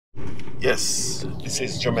Yes, this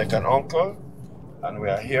is Jamaican Uncle, and we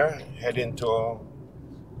are here heading to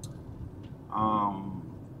um,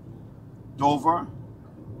 Dover.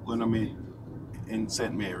 Gonna meet in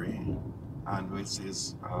St. Mary, and this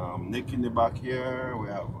is Nick in the back here. We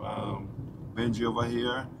have Benji over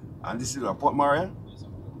here, and this is Port Maria.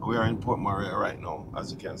 We are in Port Maria right now,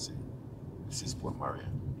 as you can see. This is Port Maria.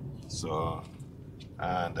 So,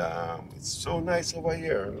 and it's so nice over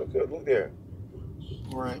here. Look there.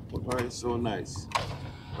 All right, Port Maria is so nice.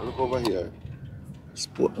 Now look over here. It's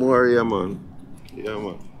Port Maria, man. Yeah,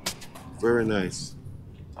 man. Very nice.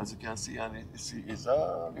 As you can see, and it's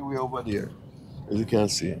all the way over there. As you can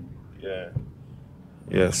see. Yeah.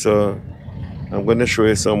 Yeah, so I'm going to show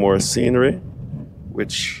you some more scenery,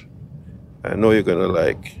 which I know you're going to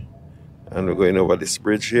like. And we're going over this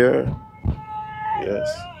bridge here. Yes.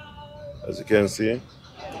 As you can see.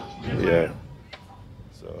 Yeah.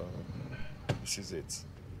 So this is it.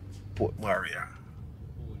 Port Maria.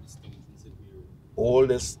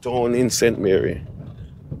 Oldest town in St. Mary.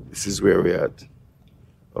 This is where we're at.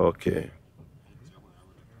 Okay.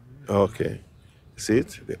 Okay. See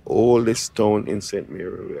it? The oldest town in St.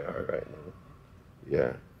 Mary we are right now.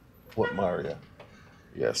 Yeah. Port Maria.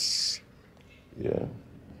 Yes. Yeah.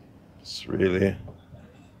 It's really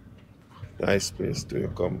nice place to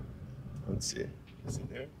come and see. Is it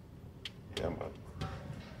there? Yeah, man.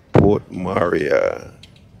 Port Maria.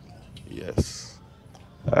 Yes.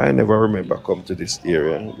 I never remember come to this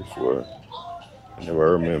area before. I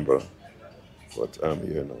never remember. But I'm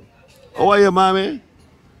here now. How are you, mommy?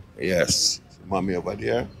 Yes. Mommy over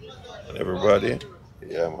there. And everybody.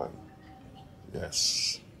 Yeah, man.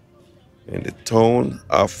 Yes. In the town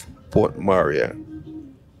of Port Maria.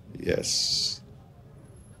 Yes.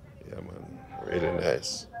 Yeah, man. Really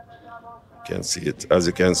nice. You can see it, as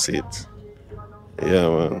you can see it. Yeah,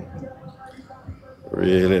 man.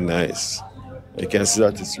 Really nice. You can see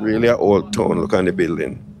that it's really an old town. Look on the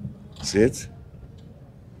building. See it?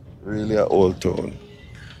 Really an old town.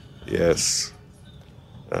 Yes.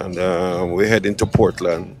 And we're heading to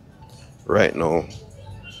Portland right now.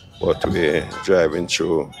 But we're driving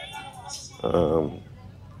through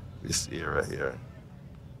this area here.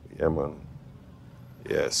 Yeah, man.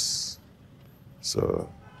 Yes. So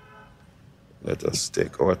let us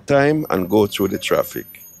take our time and go through the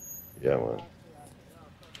traffic. Yeah, man.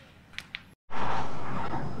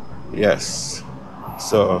 Yes.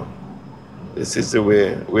 So this is the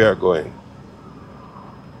way we are going.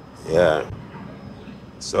 Yeah.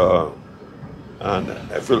 So, and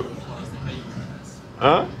I feel,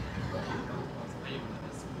 huh?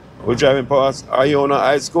 We're driving past Iona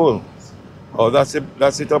High School. Oh, that's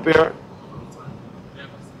it up here?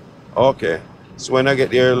 Okay. So when I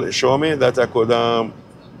get there, show me that I could, oh,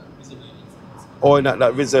 not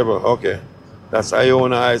that visible. Okay. That's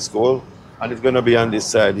Iona High School, and it's going to be on this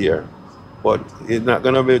side here. But it's not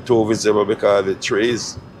going to be too visible because of the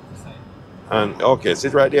trees. And, okay,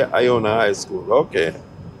 sit right there, Iona High School. Okay.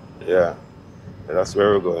 Yeah. That's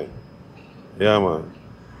where we're going. Yeah, man.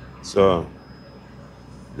 So,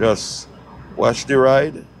 just watch the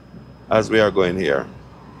ride as we are going here.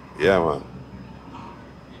 Yeah, man.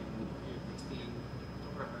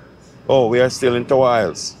 Oh, we are still in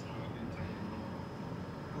Towils.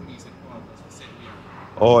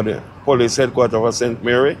 Oh, the police headquarters for St.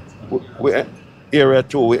 Mary. Area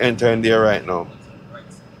 2, we enter in there right now.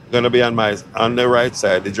 Gonna be on the right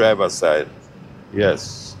side, the driver's side.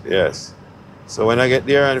 Yes, yes. So when I get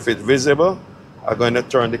there and if it's visible, I'm going to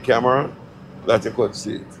turn the camera that you could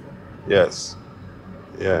see it. Yes.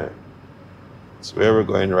 Yeah. That's where we're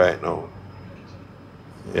going right now.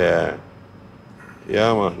 Yeah.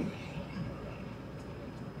 Yeah, man.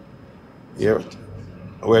 Here.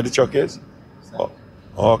 Where the truck is? Oh,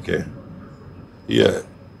 okay. Yeah.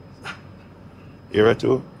 Area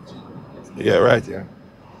 2? Yeah, right here.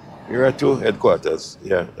 Area 2 headquarters.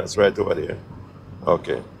 Yeah, that's right over there.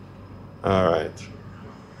 Okay. All right.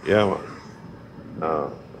 Yeah, man.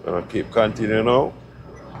 Now, I'm gonna keep continuing now.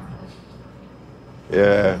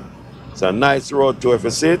 Yeah. It's a nice road to if you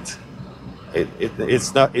sit.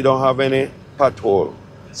 It's not, it don't have any pothole.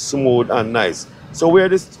 Smooth and nice. So where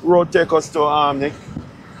this road take us to, Nick?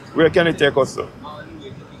 Where can it take us to?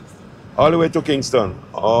 All the way to Kingston.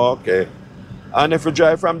 Okay. And if you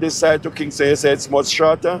drive from this side to Kingston, you say it's much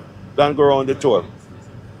shorter than go around the toll.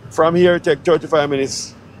 From here, it takes 35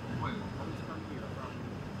 minutes.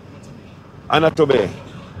 And at Bay,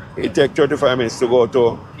 it takes 35 minutes to go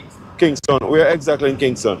to Kingston. Where exactly in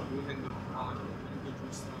Kingston?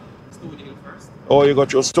 Oh, you go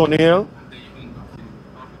through Stony Hill?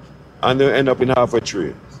 And then end up in Halfway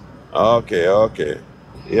Tree. Okay, okay.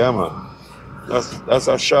 Yeah, man. That's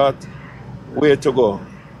a short Where to go?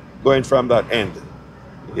 Going from that end.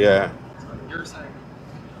 Yeah. Your side,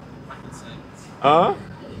 what side? Huh?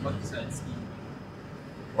 What side ski?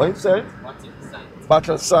 What you said? What side?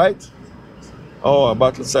 Battle site? Oh, a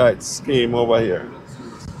battle site scheme over here.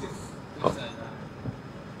 Which Oh, side?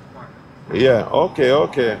 Park. yeah, okay,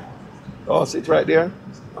 okay. Oh, sit right there?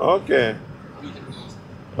 Okay.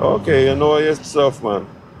 Okay, you know your stuff, man.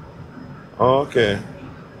 Okay.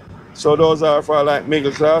 So those are for like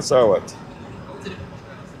middle class or what? I would say the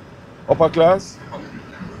Upper class? upper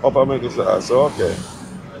class. Upper middle class, okay.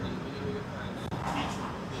 When you find beach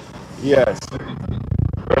places, Yes. very expensive.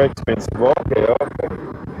 Very expensive. Okay, okay.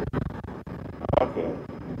 Okay.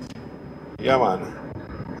 Yeah, man.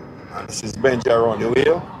 And this is Benji around the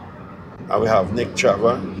wheel. And we have Nick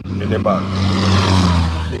Trevor in the back.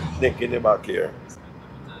 Nick in the back here. Spend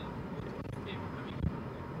a lot of time with him. I mean,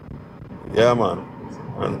 Yeah, man.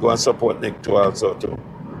 And go and support Nick too also too.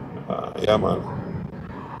 Yeah, man.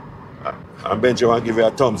 And Benji want to give you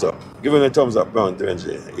a thumbs up. Give him a thumbs up, man,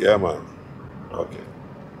 Benji. Yeah, man. Okay.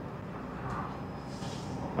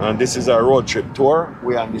 And this is a road trip tour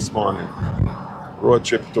we on this morning. Road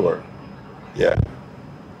trip tour. Yeah.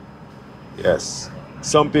 Yes.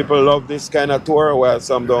 Some people love this kind of tour while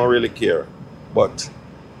some don't really care. But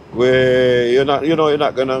you're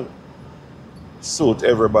not gonna suit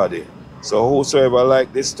everybody. So whosoever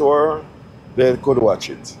like this tour, they could watch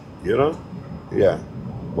it. You know? Yeah.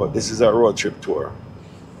 But this is a road trip tour.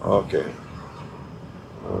 Okay.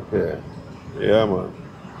 Okay. Yeah, man.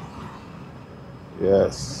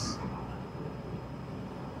 Yes.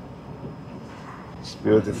 It's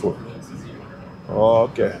beautiful. Oh,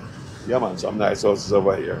 okay. Yeah, man. Some nice houses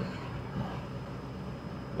over here.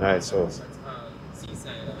 Nice house. that's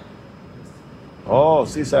seaside. Oh,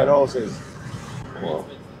 seaside houses. Very Wow.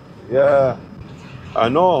 expensive. Yeah. I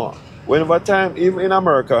know. Whenever time, even in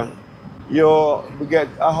America, you get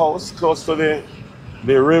a house close to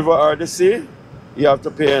the river or the sea, you have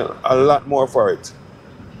to pay a lot more for it.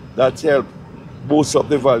 That help boost up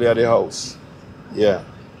the value of the house. Yeah.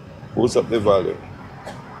 Boost up the value.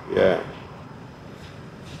 Yeah.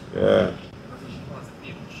 Yeah. Was a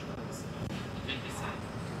famous shows. Then beside.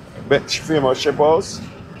 Bench famous ship house?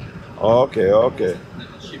 Okay, okay. Like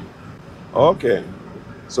a ship. Okay.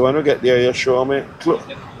 So when we get there, you show me. Then you do it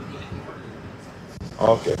for you.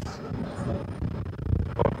 Okay.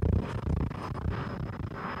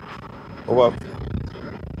 Over.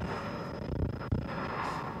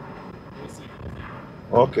 You see it over here.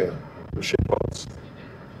 Okay. The ship house.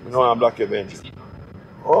 You know I'm black You event. see it over here.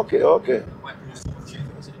 Okay, okay. Why? You see it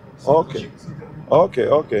over here. Okay. Okay,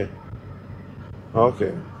 okay.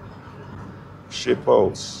 Okay. Ship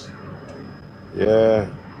house. Yeah.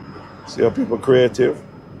 See how people creative.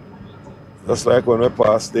 Just like when we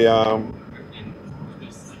pass the And you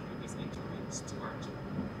just enter in Stuart.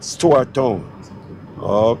 Stuart Town.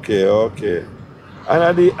 Okay, okay. And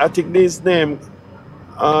I think this name,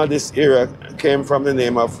 this area came from the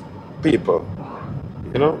name of people.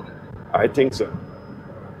 You know? I think so.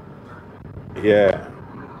 Yeah.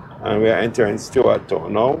 And we are entering Stuart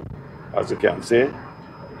Town now, as you can see.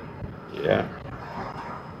 Yeah.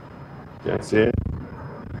 You can see.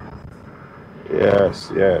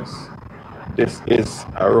 Yes, yes. This is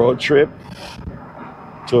a road trip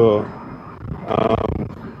to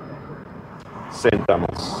St.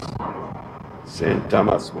 Thomas. St.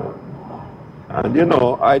 Thomas, man. And you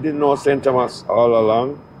know, I didn't know St. Thomas all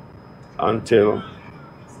along until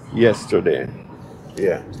yesterday.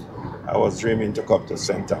 Yeah. I was dreaming to come to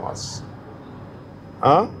St. Thomas.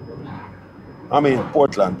 Huh? I mean,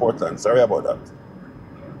 Portland. Sorry about that.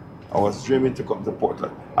 I was dreaming to come to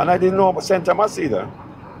Portland. And I didn't know about St. Thomas either.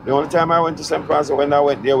 The only time I went to St. Thomas was when I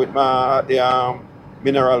went there with my the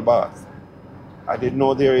mineral bath. I didn't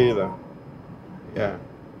know there either. Yeah.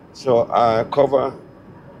 So I cover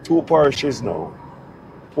two parishes now,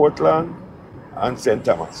 Portland and St.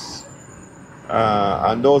 Thomas.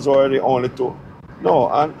 And those were the only two. No,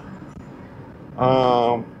 and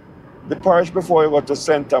um, the parish before you go to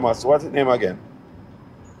St. Thomas, what's the name again?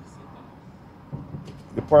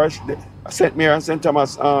 The parish, St. Mary and St.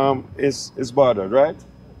 Thomas is bordered, right?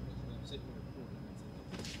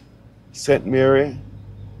 St. Mary,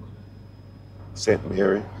 St.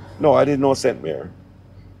 Mary. No, I didn't know St. Mary.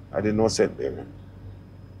 I didn't know St. Mary.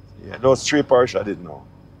 Yeah, those three parishes I didn't know.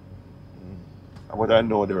 But I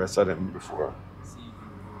know the rest of them before.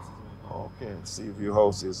 Okay, sea view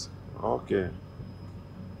houses. Okay.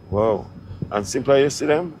 Wow. And simply you see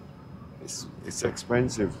them, it's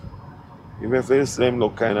expensive. Even if you see them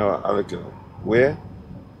look kind of a little where,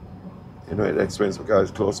 you know it's expensive because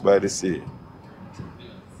it's close by the sea.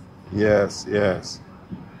 Yes, yes.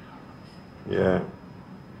 Yeah.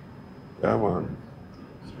 Yeah, man.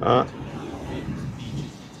 Huh?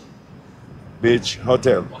 Beach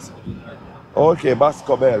Hotel. Okay,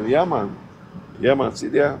 Bascobel. Yeah, man. Yeah, man. See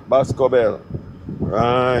there? Bascobel.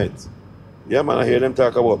 Right. Yeah, man. I hear them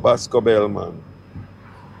talk about Bascobel, man.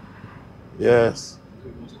 Yes.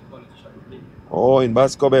 Oh, in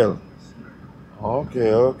Bascobel.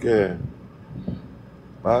 Okay, okay.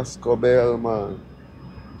 Bascobel, man.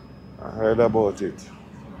 I heard about it.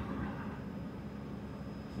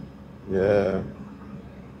 Yeah.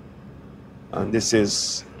 And this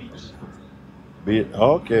is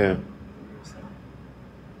okay.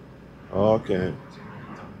 Okay.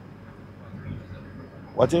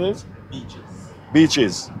 What it is? Beaches.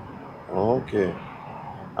 Beaches. Okay.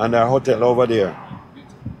 And a hotel over there.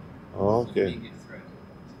 Okay.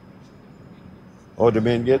 Oh, the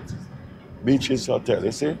main gate? Beaches Hotel,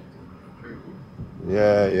 you see?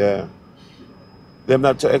 Yeah, yeah. Them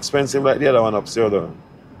not too expensive like the other one upstairs, though.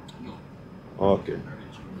 Okay.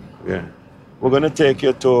 Yeah. We're gonna take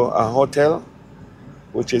you to a hotel,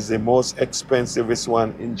 which is the most expensivest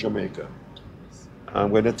one in Jamaica.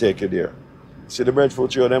 I'm gonna take you there. See the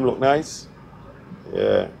breadfruit tree, them look nice?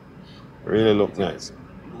 Yeah. Really look nice.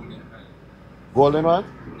 Golden what?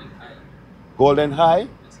 Golden High?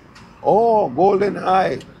 Oh, Golden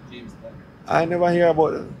High. I never hear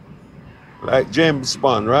about it. Like James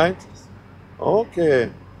Bond, right?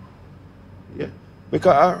 Okay. Yeah.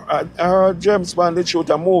 Because I heard James Bond did shoot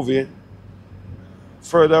a movie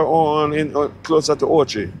further on in closer to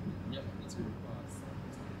Ochi.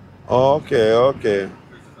 Okay, okay.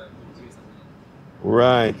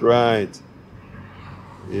 Right, right.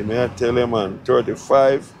 You may I tell you, man,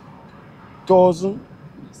 35,000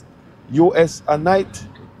 US a night.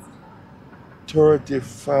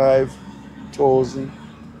 35,000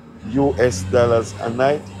 US dollars a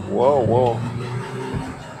night. Whoa, whoa.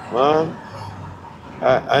 Man,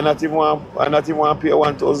 I not even want to pay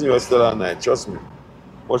 1,000 US dollars a night, trust me.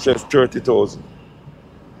 Much as 30,000.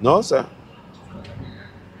 No, sir.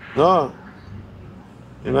 No.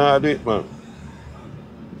 You know how to do it, man.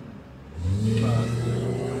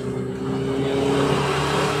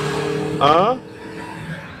 Huh?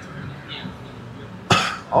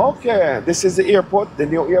 Okay. This is the airport, the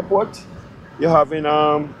new airport. You have in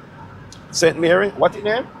St. Mary. What is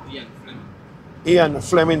name? Ian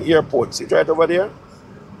Fleming Airport. See it right over there?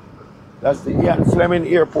 That's the Ian Fleming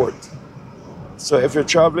Airport. So if you're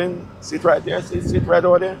traveling, see it right there? See it right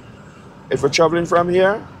over there? If you're traveling from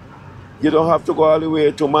here, you don't have to go all the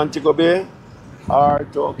way to Montego Bay or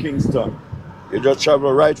to Kingston. You just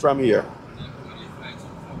travel right from here.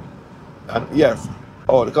 And yes,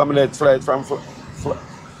 oh, the coming flight from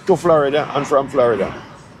to Florida and from Florida.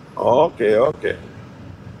 Okay, okay.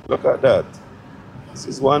 Look at that. This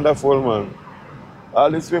is wonderful, man. All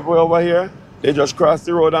these people over here, they just cross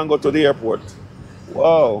the road and go to the airport.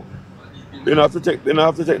 Wow. They don't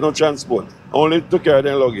have to take no transport. Only to carry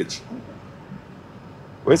their luggage.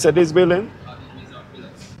 Where said this building?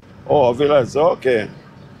 Oh, villas. Okay.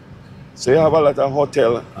 So you have a lot of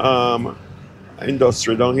hotel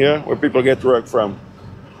industry down here where people get work from.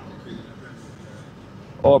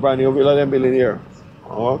 Oh, brand new villa them building here.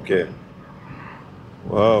 Okay.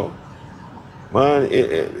 Wow. Man,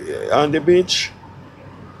 on the beach,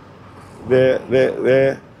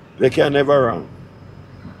 they can never run.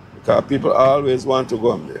 Because people always want to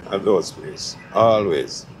go there at those places.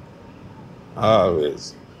 Always.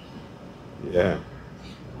 Always. Yeah.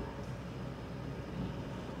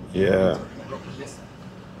 Yeah.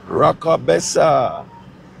 Rockabessa.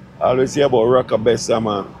 I always hear about Rockabessa,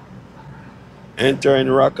 man. Entering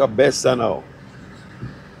Rockabessa now.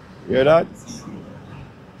 Hear that?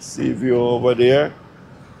 Sea view over there.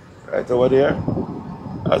 Right over there.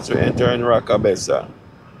 That's we entering Rockabessa.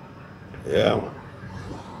 Yeah, man.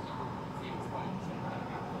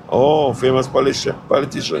 Oh, famous politician.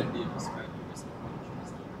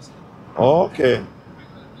 Okay.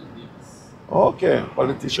 Okay,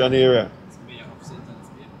 politician area.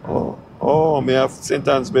 Oh, oh, may have St.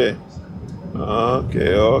 Anne's Bay.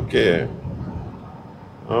 Okay, okay.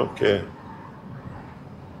 Okay.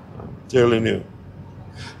 I'm telling you.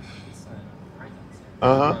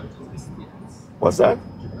 Uh-huh. What's that?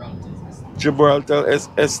 Gibraltar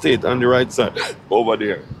Estate on the right side. Over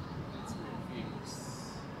there.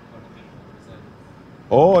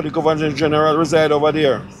 Oh, the Governor General reside over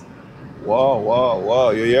there. Wow, wow, wow.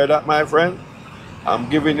 You hear that, my friend? I'm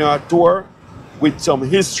giving you a tour with some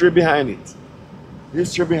history behind it.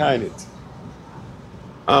 History behind it.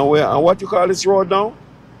 And what you call this road now?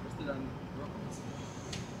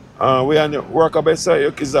 We on the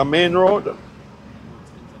Rockabessa is a main road.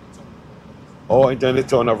 Oh, into the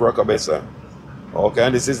town of Rockabessa. Okay,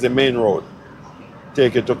 and this is the main road.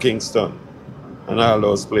 Take you to Kingston and all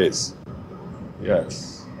those places.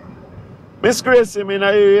 Yes. Miss Gracie, me in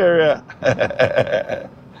your area.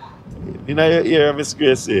 In your area, Miss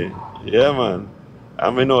Gracie. Yeah, man.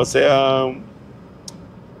 And me know say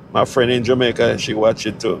my friend in Jamaica, she watch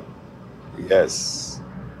it too. Yes.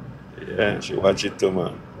 Yeah, she watch it too,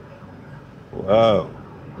 man. Wow.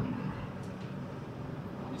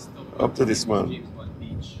 This stuff Up to this man. James Bond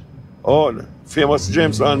Beach. Oh, famous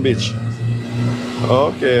James Bond Beach.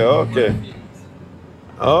 Okay, okay.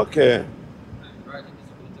 Okay. And right in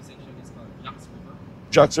this intersection is called Jack's River.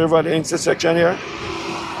 Jack's River, the intersection here?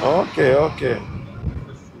 Okay, okay.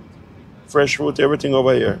 Fresh fruit, everything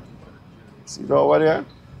over here. See that over there?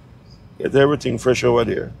 Get everything fresh over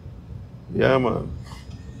there. Yeah, man.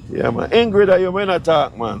 Yeah, man. Ingrid, are you men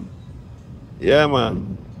attack, man? Yeah,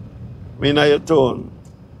 man. Me know your tone.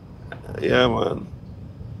 Yeah, man.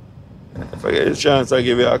 If I get a chance, I'll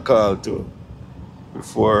give you a call too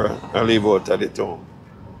before I leave out of the town.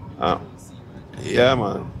 Yeah,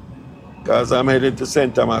 man. Because I'm heading to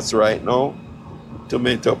St. Thomas right now to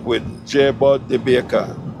meet up with J. Bud the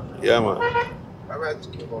Baker. Yeah, man.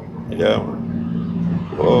 Yeah, man.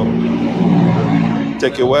 Oh.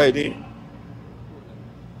 Take you wide.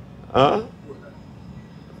 Huh?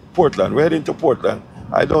 Portland. We're heading to Portland.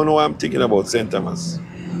 I don't know why I'm thinking about St. Thomas.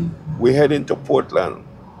 We're heading to Portland,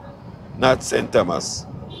 not St. Thomas.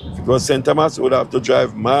 If it was St. Thomas, we would have to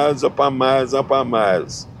drive miles upon miles upon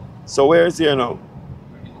miles. So where is here now?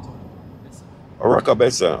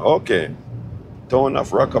 Rockabessa. Okay. Town of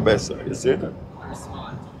Rockabessa. You see that? Very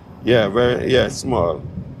small. Yeah, small.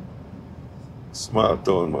 Small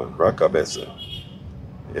town, man. Rockabessa.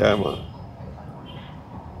 Yeah, man.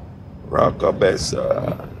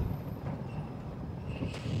 Rockabessa.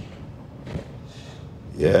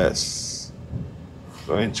 Yes.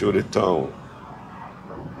 Going through the town.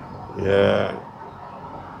 Yeah.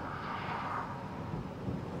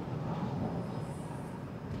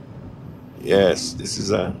 Yes, this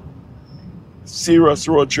is a serious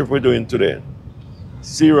road trip we're doing today.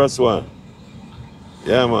 Serious one.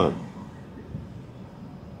 Yeah, man.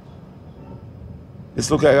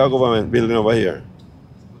 This looks like a government building over here.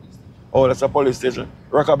 Oh, that's a police station.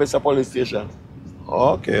 Rockabessa police station.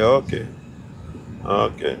 Okay, okay.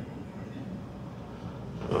 Okay.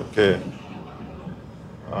 Okay.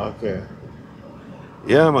 Okay.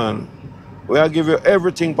 Yeah, man. We'll give you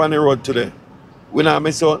everything on the road today. We not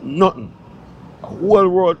miss out nothing. A whole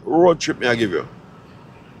road trip me I give you.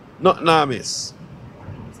 Nothing I miss.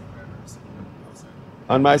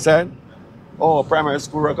 On my side? Oh, primary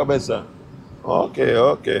school Rockabessa. Okay,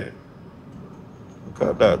 okay. Look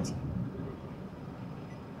at that.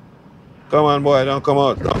 Come on, boy, don't come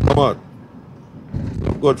out. Don't come out.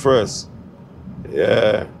 Look good for us.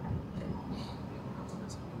 Yeah.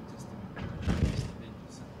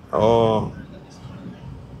 Oh.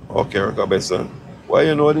 Okay, Rockabessa. Why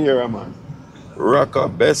you know the area, man?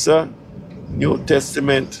 Rockabessa New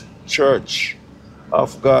Testament Church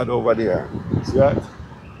of God over there. See that?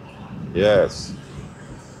 Yes.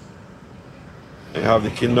 You have the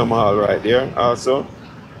Kingdom Hall right there also.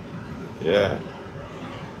 Yeah.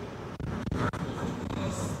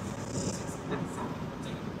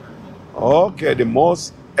 Okay, the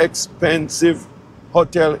most expensive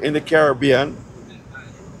hotel in the Caribbean.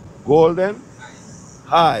 Golden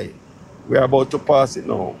High. We are about to pass it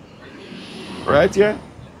now. Right here?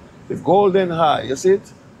 The Golden High. You see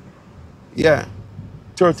it? Yeah.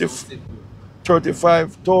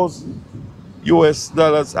 35,000 US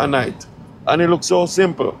dollars a night. And it looks so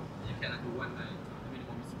simple. You cannot do one night.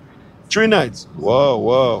 Minimum is 3 nights. Wow,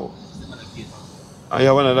 wow. nights. And you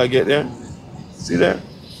have another gate there? See there?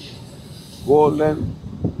 Golden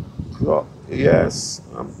clock. Yes,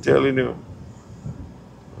 I'm telling you.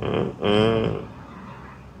 And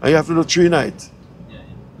you have to do 3 nights.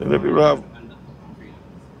 Then the people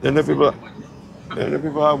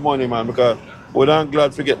have money, man, because we don't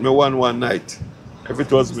glad to get me one night. If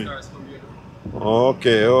it was me.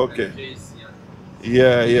 Okay, okay.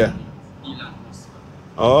 Yeah, yeah.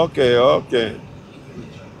 Okay, okay.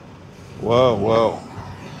 Wow, wow.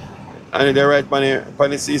 And they're right on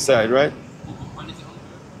the seaside, right?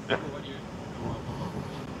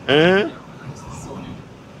 Eh?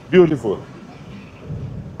 Beautiful.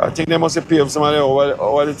 I think they must have paid some of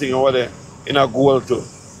over the thing over there in a gold too.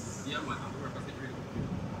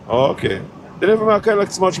 Okay. They never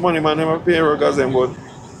collect so much money, man. They never pay workers them good.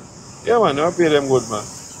 Yeah, man, never pay them good, man.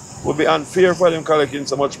 Would be unfair for them collecting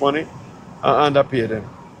so much money and underpay them.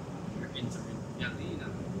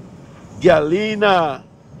 Galena.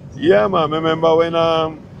 Yeah, man. Remember when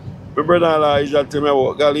My brother-in-law is just tell me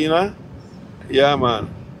about Galena. Yeah, man.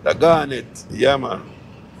 The Garnet. Yeah, man.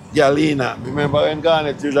 Galena. Remember when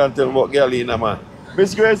Garnet used to tell me about Galena, man?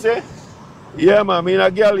 Miss Gracie? Yeah, man. Me in a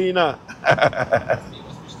Galena.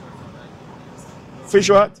 Fish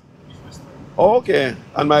what? Okay.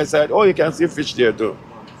 On my side. Oh, you can see fish there too.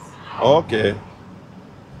 Okay.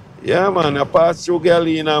 Yeah, man. I pass through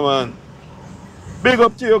Galena, man. Big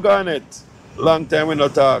up to you, Garnet. Long time we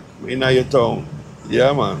not talk in your town.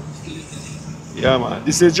 Yeah, man. Yeah, man.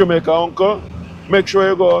 This is Jamaica Uncle. Make sure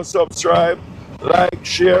you go subscribe, like,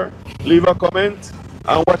 share, leave a comment,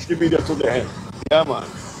 and watch the video to the end. Yeah, man.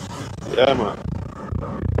 Yeah, man.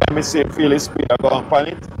 Let me see, feel the speed. I go and pan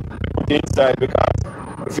it, put it inside because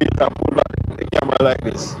the filter pull back the camera like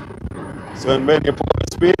this. So when you put the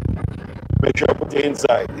speed, make sure you put it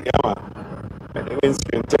inside. Yeah, man. And the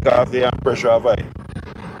windscreen take off the air pressure of it.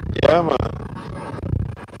 Yeah, man.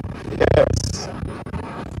 Yes.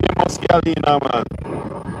 Famous Galena, man.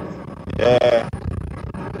 Yeah.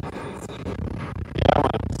 Yeah,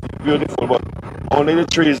 man. It's beautiful, but only the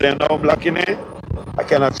trees they now blocking it. I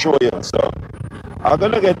cannot show you. So I'm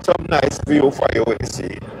gonna get some nice view for you to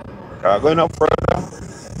see. Going up further,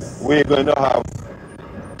 we're going to have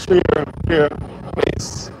clear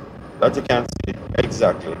place that you can see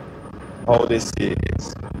exactly how the sea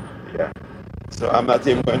is. Yeah. So I'm not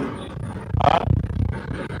even going. Ah?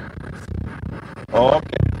 Oh,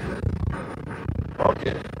 okay.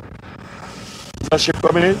 Okay. Is a ship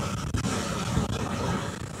coming in?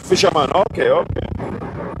 Fisherman. Okay, okay.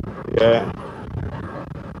 Yeah.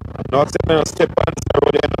 Not saying step on the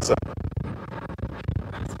road there, sir.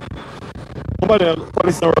 Nobody,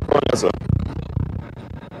 police don't work on there, sir.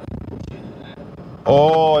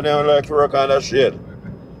 Oh, they don't like to work on that shit.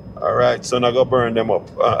 Alright, so now go burn them up.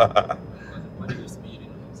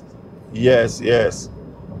 Yes, yes.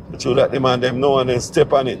 So that the man them know and then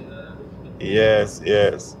step on it. Yes,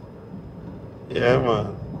 yes. Yeah,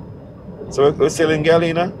 man. So we're selling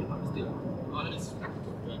Galena?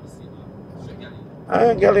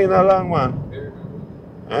 Galena long, man.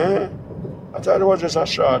 I thought it was just a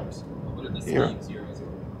short. Here.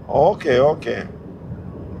 Okay, okay.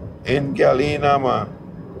 In Galena, man.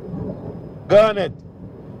 Garnet,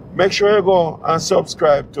 make sure you go and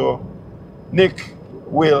subscribe to Nick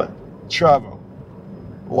Will Travel.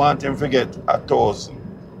 Want him to get 1,000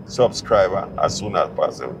 subscribers as soon as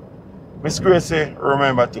possible. Miss Gracie,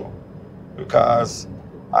 remember too, because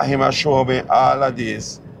him has shown me all of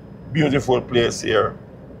these beautiful places here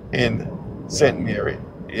in St. Mary.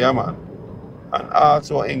 Yeah, man. And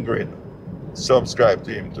also Ingrid, subscribe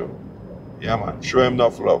to him too. Yeah, man. Show him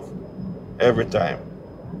enough love every time.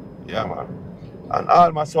 Yeah, man. And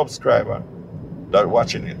all my subscribers that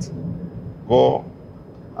watching it, go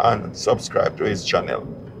and subscribe to his channel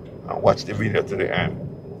and watch the video to the end.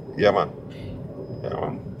 Yeah, man. Yeah,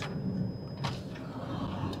 man.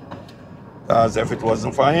 Because if it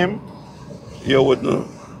wasn't for him, you would know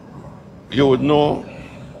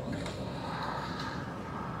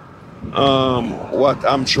what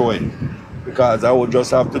I'm showing. Because I would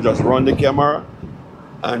just have to just run the camera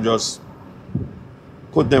and just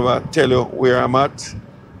could never tell you where I'm at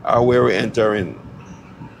or where we're entering.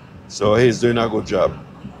 So he's doing a good job.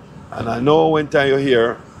 And I know when time you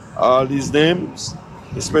hear all these names,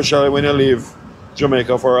 especially when you leave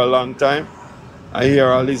Jamaica for a long time, I hear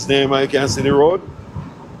all these names and you can see the road,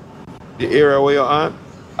 the area where you're at,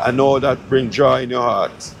 I know that brings joy in your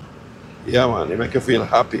heart. Yeah, man, it make you feel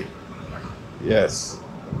happy. Yes.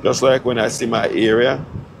 Just like when I see my area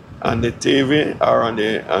on the TV or on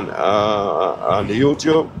the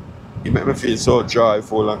YouTube, it make me feel so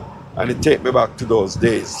joyful and it take me back to those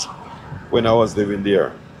days when I was living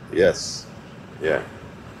there. Yes. Yeah.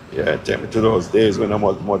 Yeah, it take me to those days when I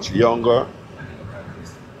was much younger.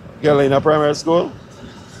 Girl in a primary school?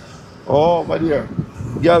 Oh, over there.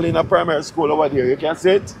 Girl in a primary school over there. You can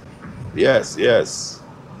see it? Yes, yes.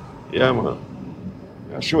 Yeah, man.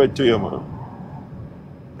 I'll show it to you, man.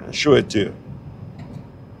 I'll show it to you.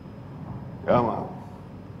 Yeah, man.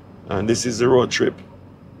 And this is the road trip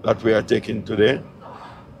that we are taking today.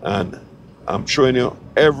 And I'm showing you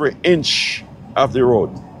every inch of the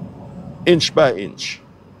road. Inch by inch.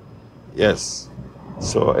 Yes.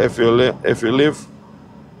 So if you live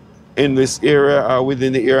in this area or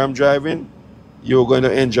within the area I'm driving, you're going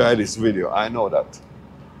to enjoy this video. I know that.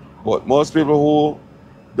 But most people who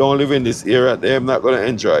don't live in this area, they're not going to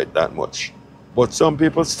enjoy it that much. But some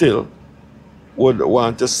people still would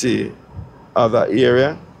want to see other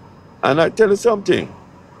area. And I tell you something.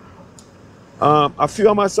 A few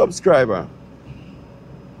of my subscribers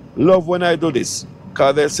love when I do this.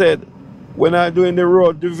 Because they said, when I do in the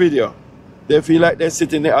road the video, They feel like they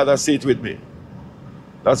sit in the other seat with me.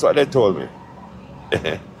 That's what they told me.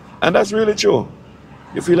 And that's really true.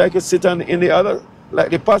 You feel like you sit in the other,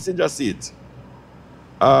 like the passenger seat.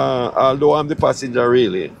 Although I'm the passenger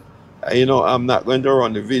really. You know, I'm not going to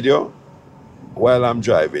run the video while I'm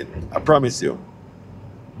driving. I promise you.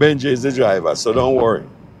 Benji is the driver, so don't worry.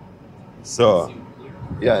 So,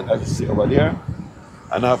 yeah, that's it over there.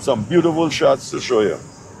 And I have some beautiful shots to show you.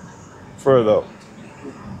 Further up.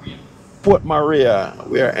 Port Maria.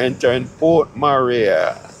 We are entering Port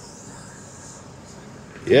Maria.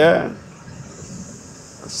 Yeah.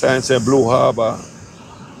 Sign say Blue Harbor.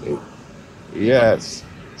 Yes.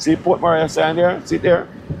 See Port Maria sign there? See there?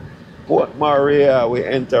 Port Maria, we're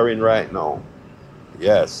entering right now.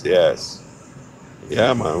 Yes, yes.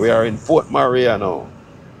 Yeah, man, we are in Port Maria now.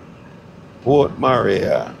 Port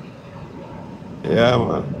Maria. Yeah,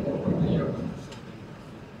 man.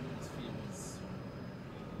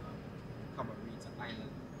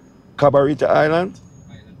 Cabarita Island?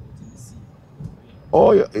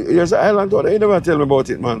 Oh, there's an island out there. You never tell me about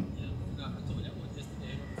it, man.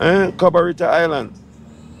 Cabarita Island.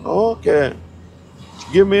 Okay.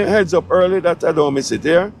 Give me a heads up early that I don't miss it,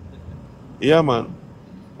 yeah? Yeah, man.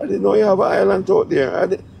 I didn't know you have an island out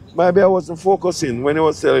there. Maybe I wasn't focusing when he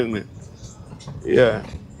was telling me. Yeah.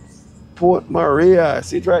 Port Maria.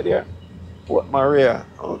 See it right there? Port Maria.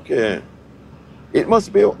 Okay. It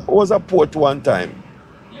must be, was a port one time.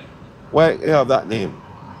 Why you have that name?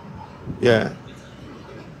 Yeah.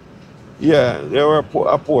 Yeah, they were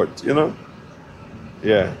a port, you know?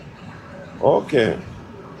 Yeah. Okay.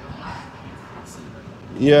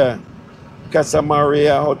 Yeah. Casa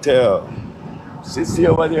Maria Hotel. See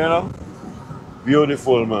over there now?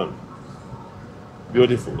 Beautiful, man.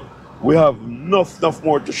 Beautiful. We have enough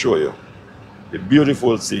more to show you. The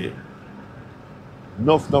beautiful sea.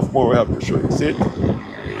 Enough more we have to show you. See it?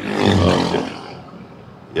 Okay.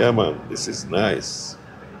 Yeah, man. This is nice.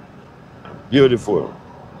 Beautiful.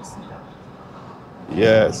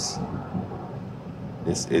 Yes.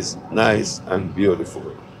 This is nice and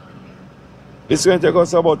beautiful. This is going to take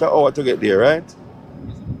us about an hour to get there, right?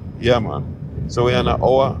 Yeah, man. So we're on an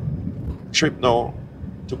hour trip now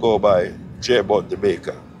to go by J-Boat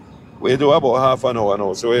Jamaica. We do about half an hour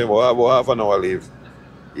now, so we have about half an hour leave.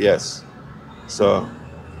 Yes. So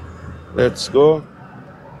let's go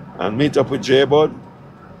and meet up with J-Boat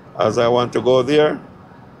as I want to go there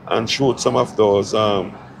and shoot some of those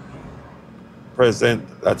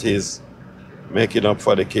presents that he's making up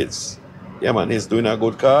for the kids. Yeah, man, he's doing a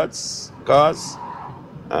good cars,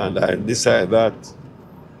 and I decided that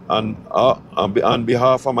on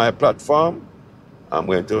behalf of my platform, I'm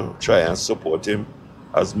going to try and support him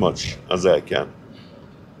as much as I can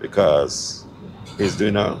because he's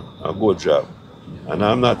doing a good job. And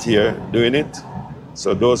I'm not here doing it.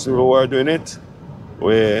 So those people who are doing it,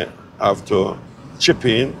 we have to chip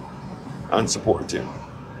in and support him.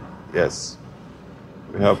 Yes,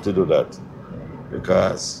 we have to do that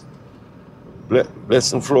because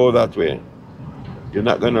blessing flow that way. You're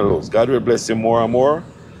not going to lose. God will bless you more and more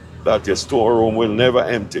that your storeroom will never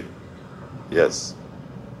empty. Yes.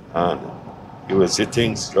 And you will see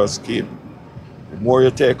things just keep. The more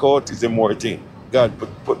you take out, is the more thing. God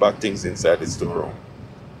put back things inside the storeroom.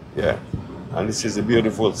 Yeah. And this is a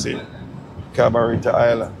beautiful scene. Cabarita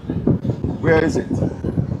Island. Where is it?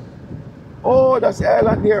 Oh, that's the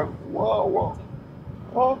island there. Wow.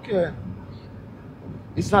 Okay.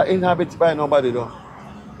 It's not inhabited by nobody though.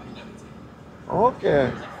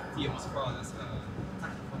 Okay.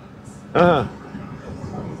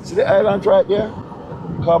 See the island right there?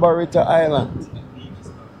 Cabarita Island.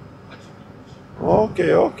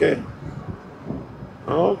 Okay.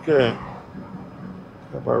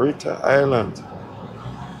 Cabarita Island.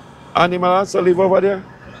 Animal also live over there?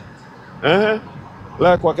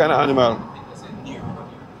 Like what kind of animal?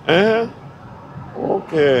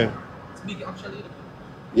 Okay.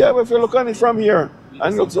 Yeah, but if you look on it from here,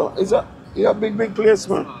 and look, so it's a big place,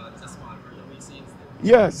 man.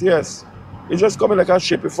 Yes. It's just coming like a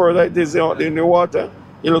ship before like this in the water.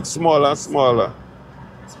 It looks smaller and smaller.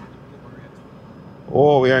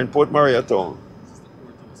 Oh, we are in Port Maria town.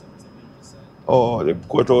 Oh, the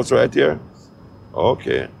courthouse right here.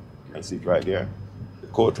 Okay, you can see it right there. The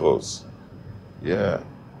courthouse. Yeah.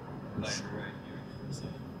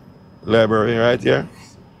 Library right here.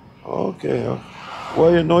 Okay.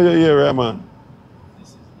 Well, you know your area, man.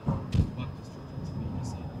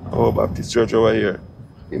 Oh, Baptist Church over here.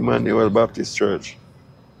 Emmanuel Baptist Church.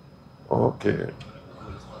 Okay.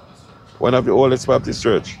 One of the oldest Baptist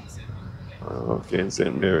church. Okay, in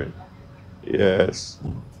St. Mary. Yes.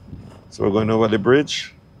 So we're going over the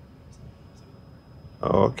bridge.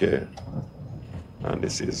 Okay. And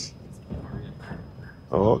this is, Maria.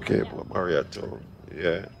 okay, Port Maria Town.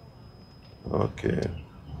 Yeah, okay,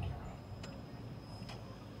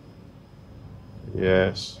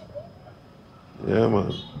 yes. Yeah,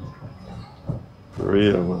 man. For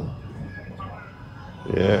real, man.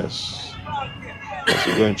 Yes. As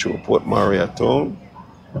we're going through Port Maria Town,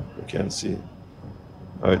 you can see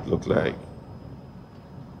how it look like.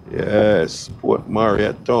 Yes, Port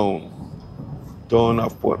Maria Town. Town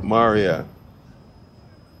of Port Maria.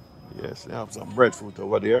 Yes, they have some breadfruit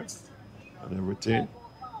over there and everything.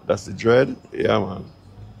 That's the dread. Yeah, man.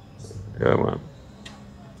 Yeah, man.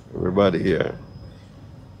 Everybody here.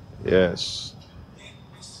 Yes.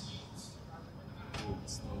 Old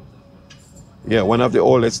stone that one. Yeah, one of the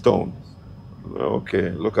oldest town. Okay,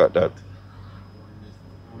 look at that.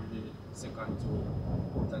 Only second to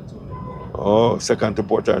Port Antonio. Oh, second to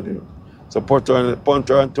Port Antonio. So Port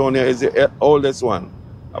Antonio is the oldest one.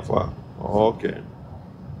 Okay.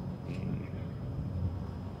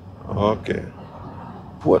 Okay.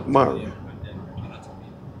 Port Antonio Maria. and then Anatomy.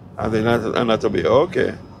 And then Anatomy.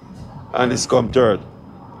 Okay. And it's come third.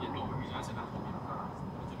 Yeah, no, the reason I said Anatomy because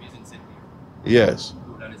Anatomy is in St. Mary. Yes.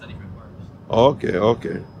 Woodland is a different parish. Okay,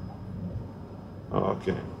 okay.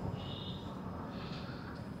 Okay.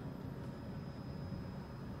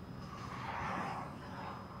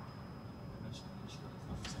 National Insurance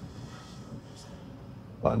Officer.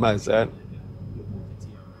 On my side. Look over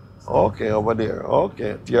TR. Okay, over there.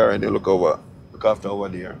 Okay. TRN, you look over. Look after over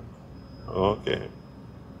there. Okay.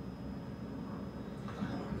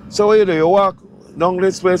 So what you do? You walk down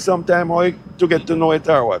this way sometime or to get to know it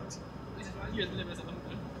or what? This is why years we live as a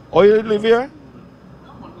country. Oh, you live here? No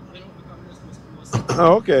one would become just close.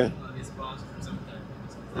 Okay. This boss for some time.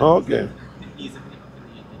 Okay. Easily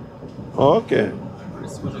affiliated. Okay. The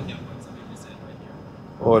social camp on something they said right here.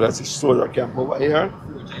 Oh, that's a soldier camp over here.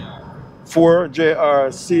 4 JR.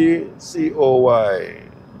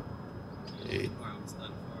 4JRCCOY.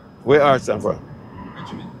 Stand for Where are stand for?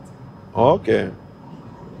 regiment. Okay.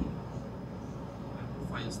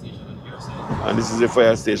 Fire station on your side. And this is the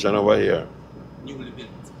fire station over here. Newly built.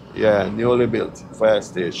 Yeah, newly built fire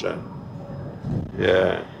station.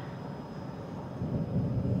 Yeah.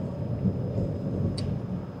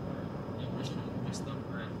 Yeah, we should just stop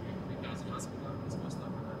right here because the hospital is supposed to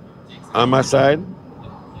stop right here. On my side,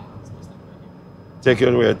 Yeah, it's supposed to stop right here. take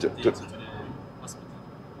you where Takes you to the hospital.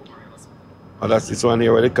 Memorial Hospital. oh, that's this one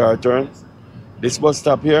here where the car turns. This bus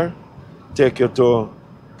stop here, take you to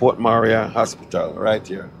Port Maria Hospital, right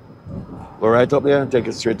here. Go right up there and take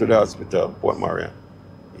you straight to the hospital, Port Maria.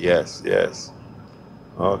 Yes, yes.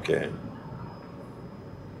 Okay.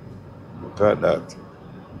 Look at that.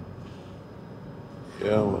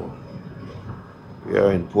 Yeah, man. We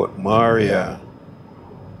are in Port Maria.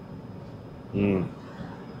 Hmm.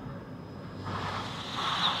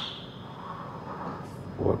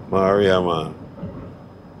 Port Maria, man.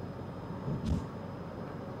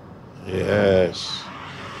 Yes.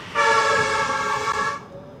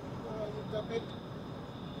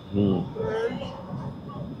 Hmm.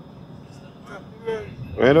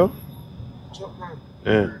 Bueno?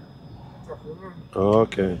 Yeah.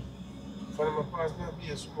 Okay.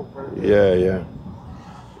 Yeah, yeah.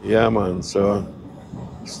 Yeah, man. So,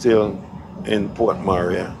 still in Port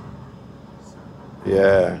Maria.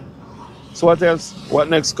 Yeah. So, what else? What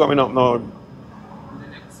next coming up now, The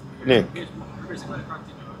next, Nick? we're basically going to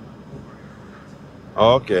continue on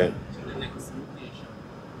Okay. So the next location,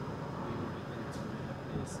 we will be going to a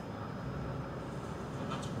place,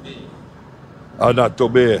 not to be. Oh, not to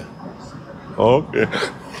be. Okay.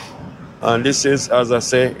 And this is, as I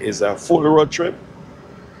say, is a full road trip.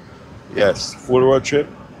 Yes, full road trip.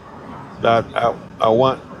 That I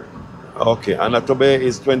want. Okay, and Atobe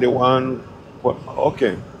is 21.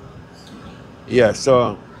 Okay. Yeah,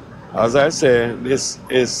 so as I say, this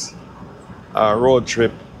is a road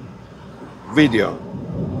trip video.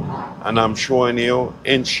 And I'm showing you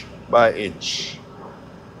inch by inch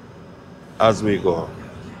as we go.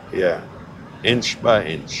 Yeah, inch by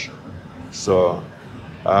inch. So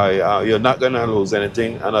you're not gonna lose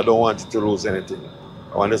anything, and I don't want you to lose anything.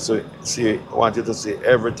 I want you to see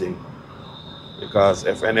everything, because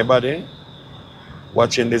if anybody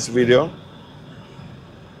watching this video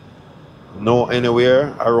know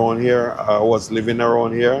anywhere around here, was living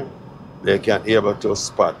around here, they can able to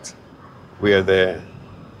spot where they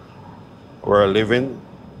were living,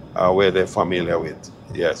 where they're familiar with.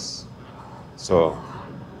 Yes. So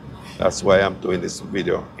that's why I'm doing this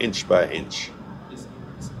video, inch by inch. This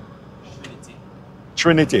is Trinity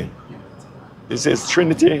Trinity. Community. This is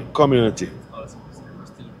Trinity Community, Also, we're still in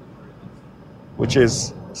Memorial. which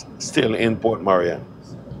is still in Port Maria.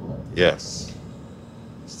 Yes.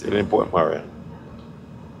 Still in Port Maria.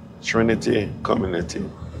 Trinity Community.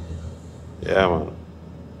 Yeah, man.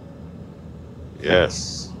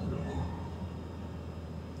 Yes.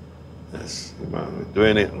 Yes, man. We're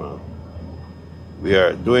doing it, man. We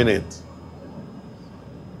are doing it.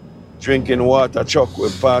 Drinking water, Chuck. We're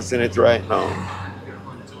passing it right now.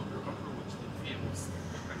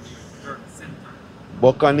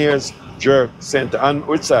 Buccaneers Jerk Center. And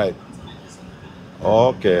which side?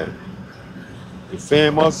 Okay. The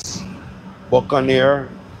famous Buccaneer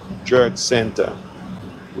Jerk Center.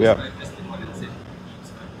 We have.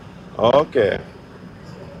 Okay.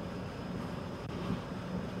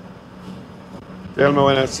 Tell me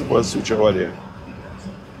when I'm supposed to switch over there.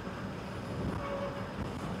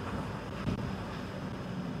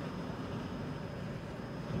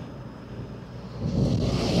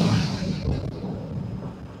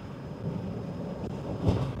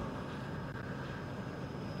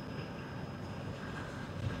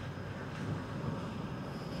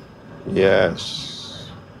 Yes.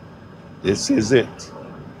 This is it.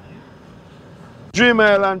 Dream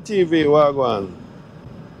Island TV, Wagwan.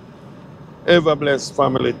 Ever Blessed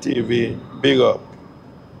Family TV, big up.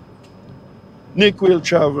 Nick Will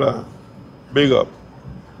Traveler, big up.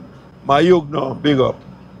 Mayugno, big up.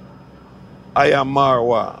 I am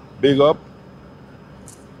Marwa, big up.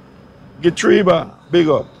 Gitriba, big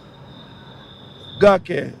up.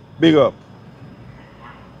 Gake, big up.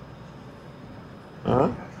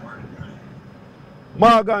 Huh?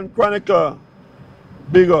 Morgan Chronicle,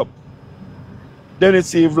 big up.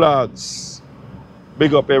 Dennis E Vlogs,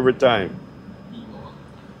 big up every time.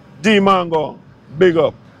 D Mango, big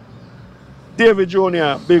up. David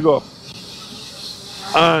Jr., big up.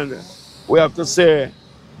 And we have to say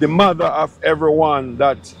the mother of everyone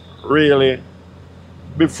that really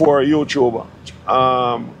before YouTube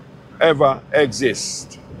ever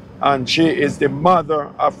exist. And she is the mother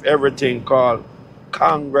of everything called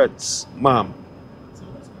Congrats Mom.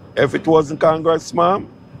 If it wasn't Congrats Mom,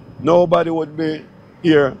 nobody would be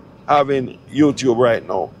here having YouTube right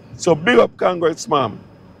now. So big up Congrats Mom.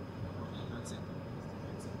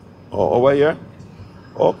 Oh, over here?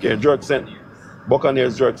 Okay, Jerk Center.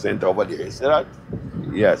 Buccaneers Jerk Center over there. You see that?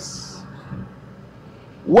 Yes.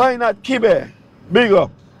 Why not Kibe? Big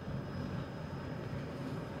up.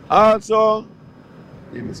 Also,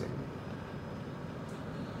 give me a second.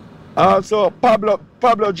 Also,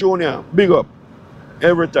 Pablo Jr., big up.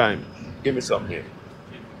 Every time. Give me some here.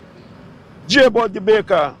 J. Bud the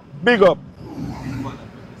Baker, big up.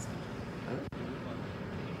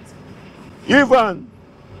 Ivan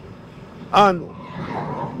and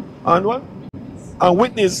what? And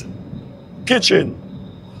Whitney's Kitchen.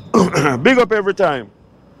 Big up every time.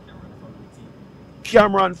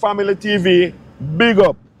 Cameron Family TV, big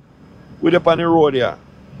up. With up on the road here.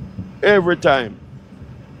 Every time.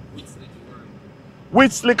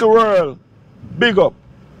 Wits Little World, big up.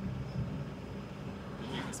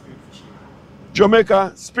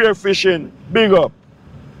 Jamaica Spearfishing, big up.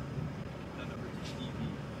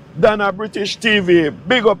 Dana British TV,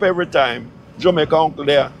 big up every time. Jamaica uncle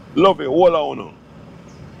there, love it, all on.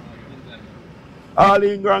 All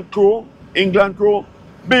England crew,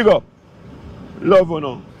 big up. Love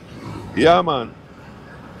you. Yeah, man.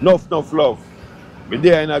 Enough love. Me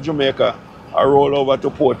there in Jamaica, I roll over to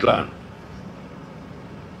Portland.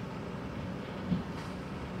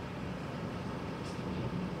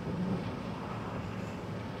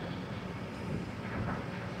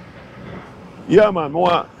 Yeah, man,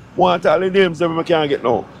 I want all the names that I can't get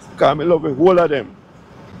now. Because I love the whole of them.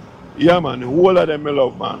 Yeah, man, the whole of them I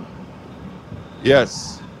love, man.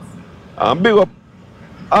 Yes. And big up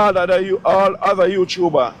all other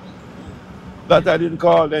YouTubers that I didn't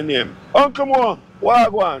call their name. Uncle Mo,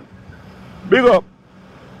 Wagwan, big up.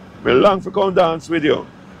 Me long for come dance with you.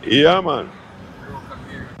 Yeah, man.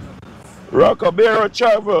 Rockabera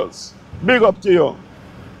Travels, big up to you.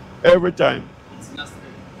 Every time.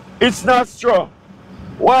 It's not straw.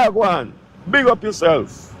 Wagwan, big up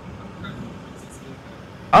yourself.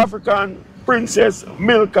 African Princess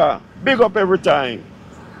Milka, big up every time.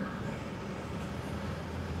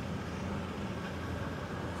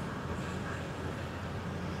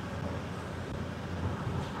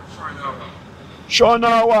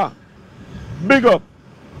 Shaunawa, big up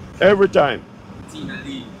every time.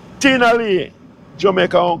 Tina Lee,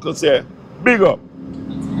 Jamaica uncle say, big up.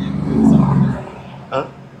 Huh?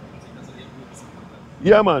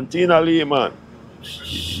 Yeah, man, Tina Lee, man.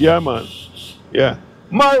 Yeah, man. Yeah.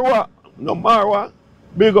 Marwa,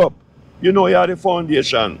 big up. You know, you're the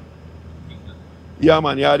foundation. Yeah,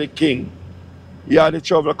 man, you're the king. You're the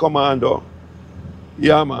travel commander.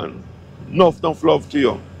 Yeah, man. Enough love to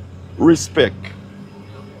you. Respect.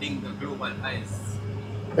 Ding the global eyes.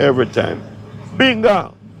 Every time.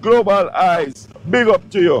 Binga, Global Eyes, big up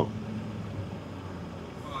to you.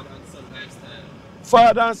 Father and son lifestyle.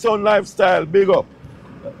 Father and son lifestyle, big up.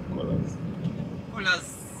 Colors.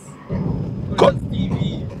 Co- Colors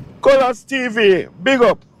TV. Colors TV, big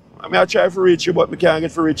up. I mean, I try to reach you, but I can't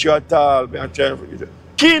get to reach you at all. I try to reach you.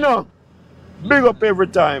 Kino, big up every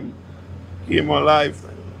time. Kimo Life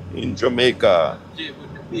in Jamaica. J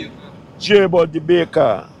with the baker. J-Bud the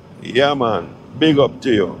Baker. Yeah, man. Big up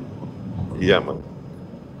to you. Yeah, man.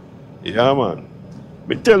 Yeah, man.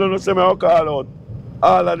 Me tell you, no, say me I'll call out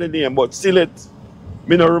all of the name, but still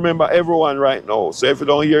me don't remember everyone right now. So if you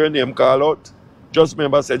don't hear your name call out, just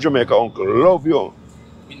remember say Jamaica uncle love you.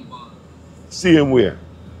 Win ball. Same way.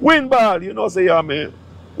 Win ball, you know, say you're me,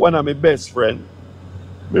 one of my best friend.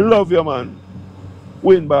 Me love you, man.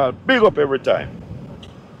 Win ball, big up every time.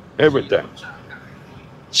 Every time.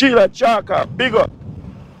 Sheila Chaka, big up.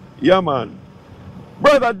 Yeah, man.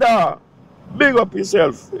 Brother Da, big up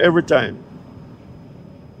yourself every time.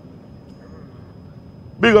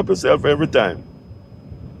 Big up yourself every time.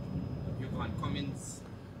 Yuvan Cummins.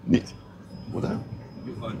 What that?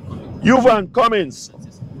 Yuvan Cummins. Yuvan Cummins, That's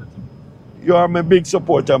his supporter. you are my big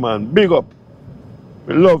supporter, man. Big up.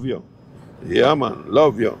 We love you. Yeah, man.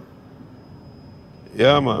 Love you.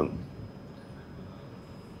 Yeah, man.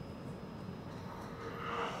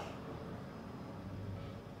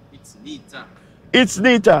 It's Nita. It's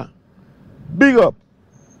Nita. Big up.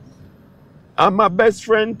 And my best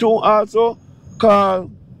friend too also,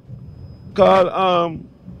 Carl,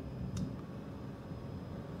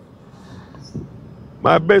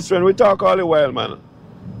 my best friend, we talk all the while, man.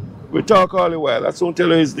 We talk all the while. I soon tell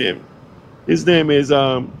you his name. His name is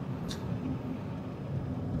the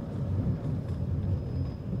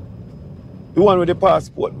one with the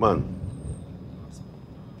passport, man.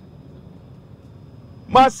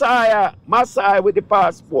 Messiah with the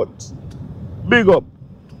passport. Big up.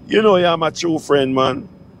 You know you're my true friend, man.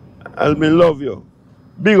 I'll me love you.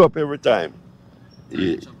 Big up every time.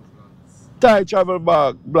 Yeah. Thai travel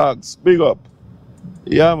blogs. Big up.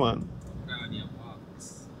 Yeah, man.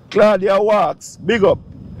 Claudia Walks. Big up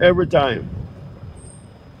every time.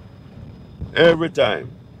 Every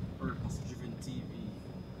time. Purpose Driven TV.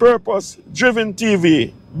 Purpose Driven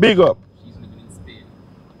TV. Big up. She's living in Spain.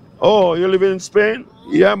 Oh, you live in Spain?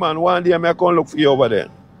 Yeah, man. One day I may come look for you over there.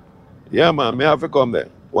 Yeah, man. May have to come there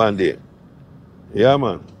one day. Yeah,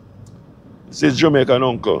 man. This is Jamaican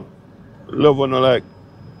uncle. Love when I like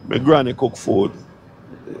my granny cook food.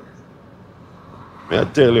 May I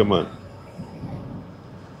tell you, man.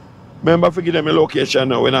 Remember to give them a location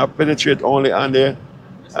now. When I penetrate only on there.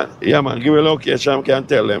 Yeah, man. Give a location, I can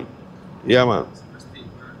tell them. Yeah, man.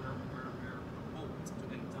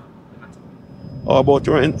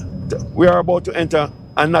 We are about to enter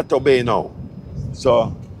Anato Bay now.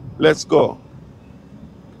 So let's go.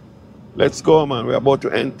 Let's go, man. We're about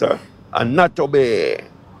to enter Anato Bay.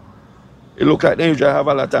 It looks like they usually have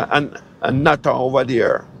a lot of Anato over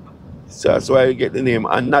there. So that's why you get the name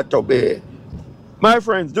Anato Bay. My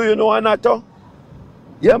friends, do you know Anato?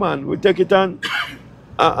 Yeah, man. We take it and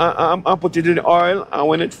put it in the oil, and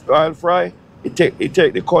when it's oil fry, it take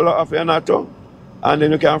the color of the Anato, and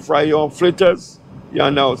then you can fry your fritters,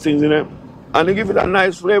 you know, things in them, and they give it a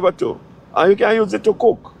nice flavor too. And you can use it to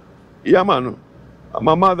cook. Yeah, man.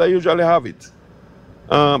 My mother usually have it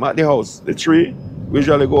at the house. The tree, we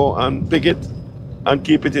usually go and pick it and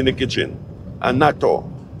keep it in the kitchen. Anato.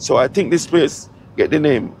 So I think this place get the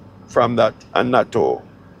name from that, Anato.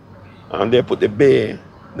 And they put the bay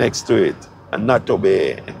next to it. Anato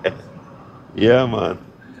Bay. Yeah, man.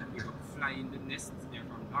 Big up Flying the Nest there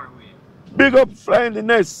from Norway. Big up Flying the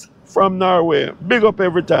Nest from Norway. Big up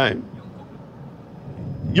every time.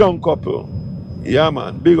 Young couple. Yeah,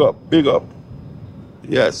 man. Big up, big up.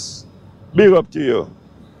 Yes. Big up to you.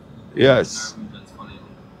 Yes.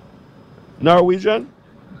 Norwegian?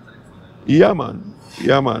 Yeah, man.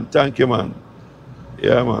 Yeah, man. Thank you, man.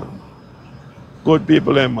 Yeah, man. Good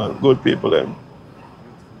people, them, man. Good people, them.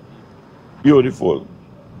 Beautiful.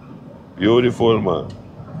 Beautiful, man.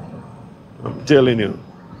 I'm telling you.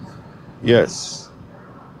 Yes.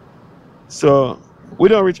 So, we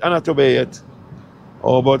don't reach Anato Bay yet.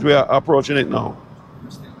 Oh, but we are approaching it now.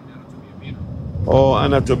 Oh,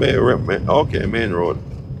 Anato Bay. Okay, main road.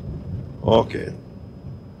 Okay.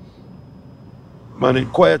 Man, it's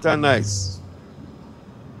quiet and nice.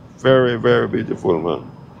 Very, very beautiful,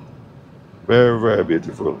 man. Very, very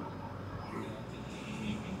beautiful.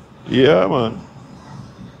 Yeah, man.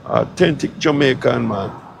 Authentic Jamaican,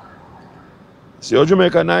 man. See how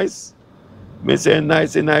Jamaica nice? Me say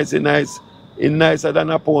nice. It's nicer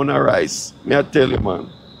than a pound of rice. Me I tell you, man.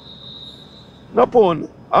 No pound,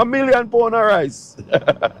 £1,000,000 of rice.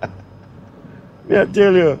 Me I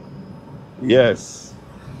tell you. Yes.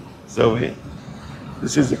 So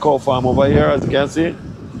this is the cow farm over here, as you can see.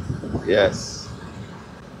 Yes.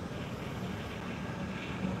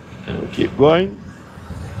 And we keep going,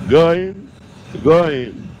 going,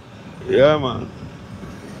 going. Yeah, man.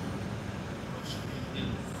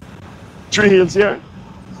 Tree hills here.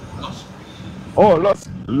 Oh,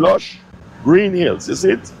 lush green hills. You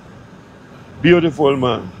see it? Beautiful,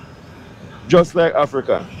 man. Just like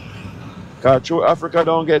Africa. Cause true Africa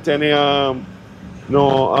don't get any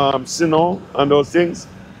snow and those things.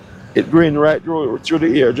 It green right through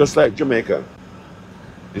the air, just like Jamaica.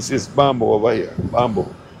 This is bamboo over here. Bamboo.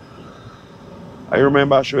 I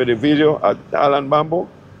remember I showed the video at Alan Bamboo.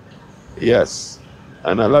 Yes.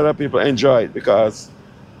 And a lot of people enjoy it because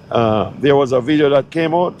there was a video that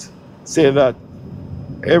came out saying that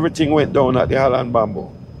everything went down at the Holland Bamboo.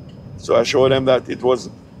 So I showed them that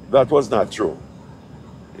that was not true.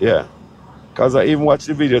 Yeah. Because I even watched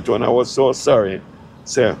the video too and I was so sorry.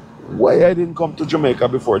 Say, why I didn't come to Jamaica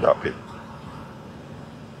before it happened?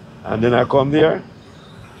 And then I come there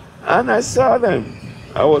and I saw them.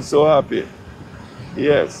 I was so happy.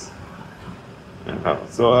 Yes. I was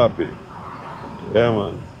so happy. Yeah,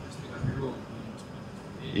 man.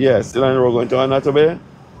 Yeah, still on the road going to Anata Bay.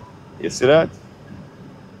 You see that?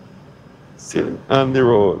 Still on the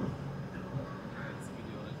road.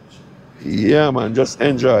 Yeah, man, just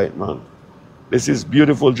enjoy it, man. This is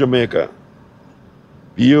beautiful Jamaica.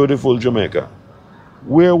 Beautiful Jamaica.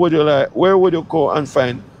 Where would you go and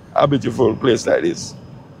find a beautiful place like this?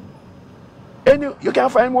 And you can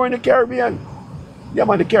find more in the Caribbean. Yeah,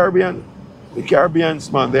 man, the Caribbean. The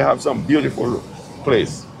Caribbeans, man, they have some beautiful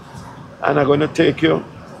place. And I'm going to take you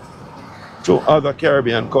to other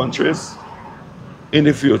Caribbean countries in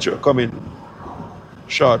the future, coming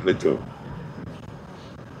shortly too.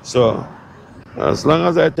 So, as long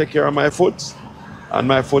as I take care of my foot, and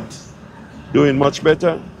my foot doing much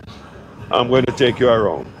better, I'm going to take you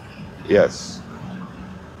around. Yes.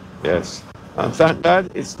 Yes. And thank God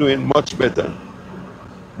it's doing much better.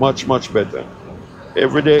 Much, much better.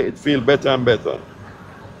 Every day it feels better and better.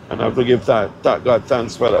 And I have to give God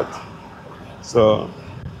thanks for that. So,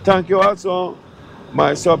 thank you also,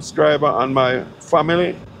 my subscriber and my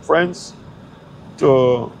family, friends,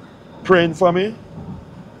 to praying for me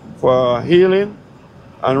for healing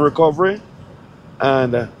and recovery.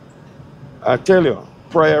 And I tell you,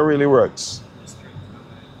 prayer really works.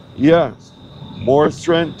 Yeah, more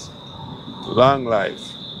strength, long life.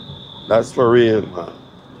 That's for real, man.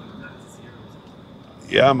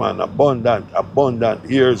 Yeah, man, abundant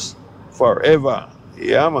years forever.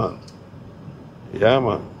 Yeah, man. Yeah,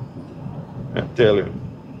 man. I tell you.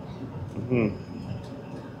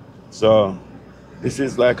 So, this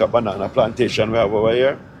is like a banana plantation we have over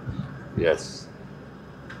here. Yes.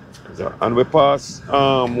 So, and we passed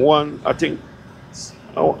one, I think,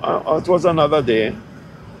 it was another day.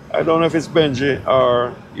 I don't know if it's Benji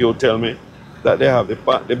or you tell me that they have the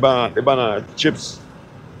banana chips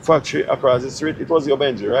factory across the street. It was your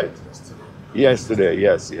Benji, right? Yesterday,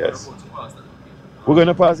 yes. We're going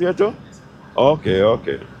to pass here too?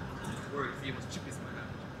 Okay.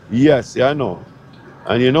 Yes, yeah, I know.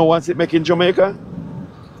 And you know once it make in Jamaica,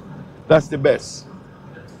 that's the best.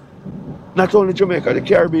 Not only Jamaica, the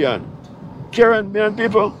Caribbean. Caribbean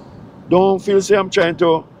people, don't feel say I'm trying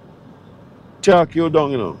to talk you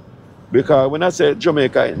down, you know. Because when I say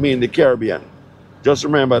Jamaica, it means the Caribbean. Just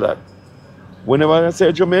remember that. Whenever I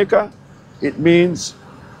say Jamaica, it means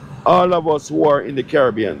all of us who are in the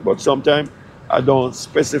Caribbean. But sometimes I don't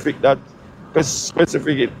specific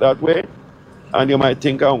it that way. And you might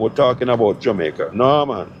think we're talking about Jamaica. No,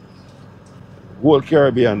 man. Whole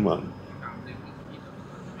Caribbean, man.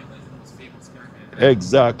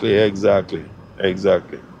 Exactly.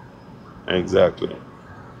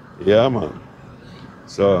 Yeah, man.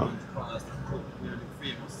 So,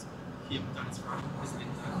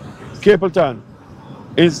 Capleton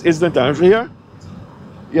is Islington here?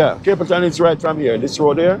 Yeah, Capleton is right from here. This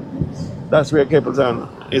road here, that's where Capleton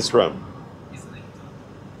is from.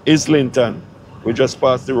 Islington. We just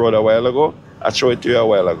passed the road a while ago. I showed it to you a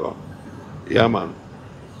while ago. Yeah, man.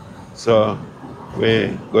 So,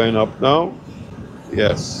 we're going up now.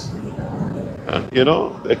 Yes. And, you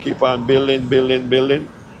know, they keep on building.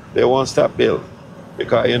 They won't stop building.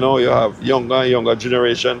 Because, you know, you have younger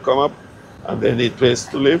generation come up and they need place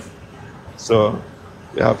to live. So,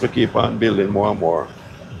 you have to keep on building more and more.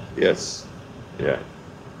 Yes. Yeah.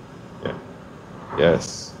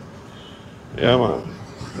 Yes. Yeah, man.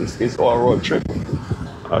 This is our road trip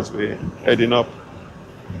as we heading up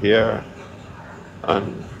here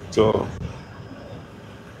and to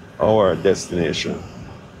our destination.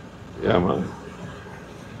 Yeah, man.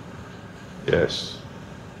 Yes.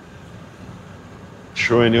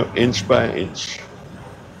 Showing you inch by inch.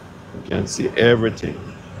 You can see everything.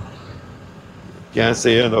 You can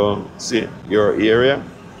see, see your area.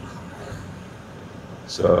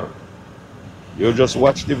 So you just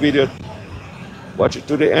watch the video, watch it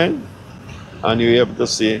to the end, and you're able to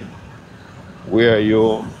see where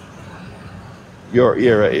your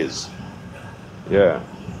area is. Yeah.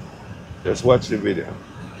 Just watch the video.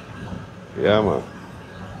 Yeah, man.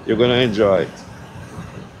 You're gonna enjoy it.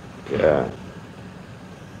 Yeah.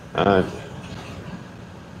 And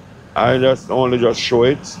I just show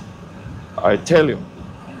it. I tell you.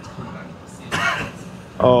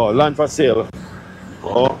 Oh, land for sale.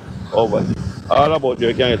 Oh, over. All about you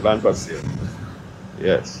can get land for sale.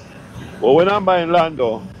 Yes. But when I'm buying land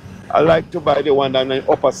though, I like to buy the one on the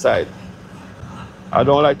upper side. I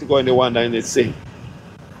don't like to go in the one that in the sea.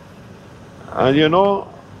 And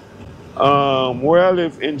where I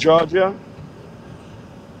live in Georgia,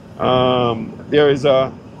 there is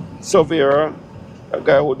a surveyor, a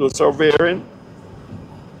guy who does surveying.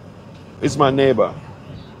 He's my neighbor.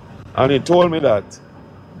 And he told me that,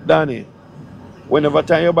 Danny, whenever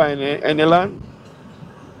time you buy any land,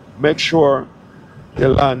 make sure the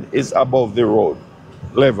land is above the road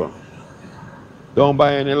level. Don't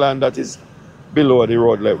buy any land that is below the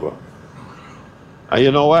road level. And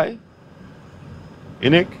you know why?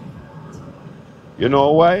 Inick? You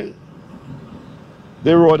know why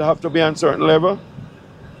the road have to be on a certain level?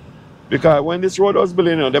 Because when this road was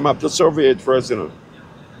building, them have to survey it first,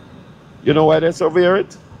 You know why they survey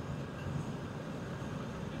it?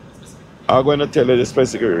 I'm going to tell you the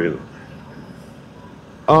specific reason.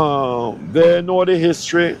 They know the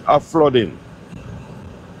history of flooding.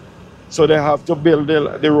 So they have to build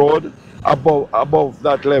the road above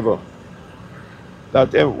that level.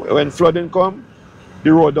 That when flooding come,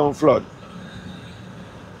 the road don't flood.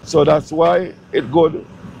 So that's why it's good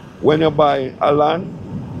when you buy a land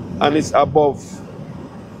and it's above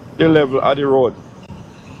the level of the road.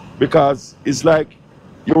 Because it's like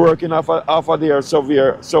you're working off of their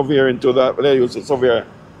surveying to that, they use to survey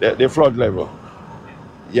the flood level.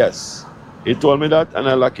 Yes. He told me that and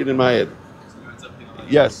I lock it in my head.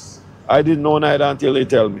 Yes. I didn't know neither until he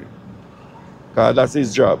tell me. Because that's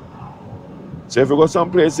his job. So if you go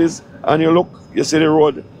some places and you look, you see the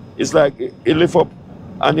road, it's like it lift up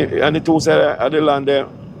and the two sides of the land there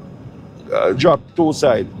drop two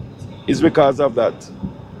sides. It's because of that.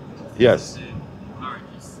 Yes.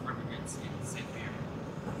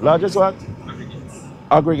 Largest what?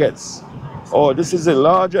 Aggregates. Oh, this is the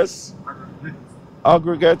largest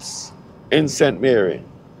aggregates in St. Mary.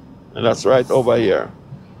 And that's right over here.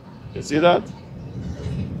 You see that?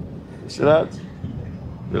 You see that?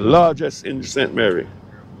 The largest in St. Mary.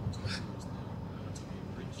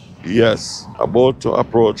 Yes, about to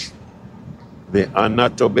approach the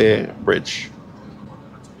Anatobe Bridge.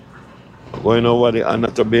 Going over the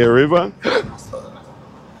Anatobe River.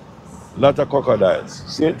 Lot of crocodiles.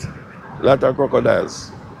 See it? Lot of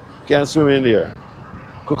crocodiles. Can't swim in there.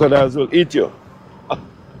 Crocodiles will eat you.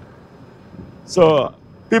 So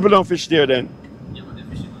people don't fish there then.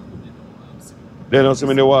 They don't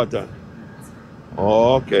swim in the water.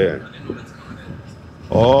 Okay.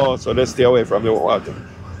 Oh, so they stay away from the water.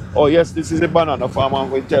 Oh yes, this is the banana farm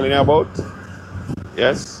I'm telling you about.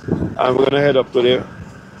 Yes. And we're gonna head up to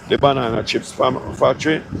the banana chips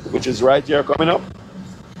factory, which is right here coming up.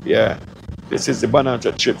 Yeah. This is the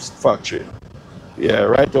banana chips factory. Yeah,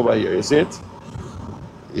 right over here, you see it?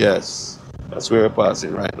 Yes. That's where we're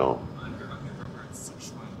passing right now.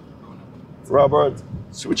 Robert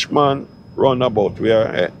Switchman roundabout. We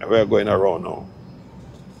are going around now.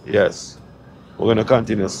 Yes. We're gonna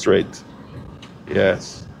continue straight.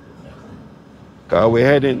 Yes. Because we're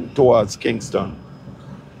heading towards Kingston.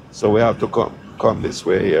 So we have to come this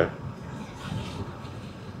way here.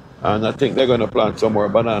 And I think they're gonna plant some more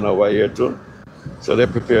banana over here too. So they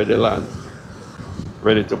prepare the land.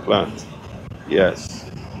 Ready to plant.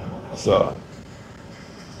 Yes. So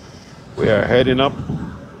we are heading up.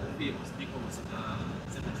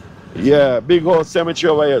 Yeah, big house cemetery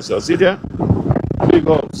over here, so see there? Big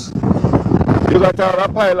house. You got a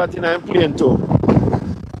pilot in a plane too.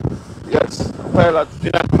 Yes, pilot.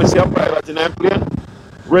 I see a pilot in a plane.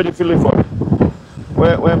 Ready for lift up.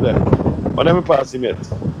 Where am I? Oh, let me pass him yet.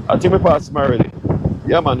 I think we passed him already.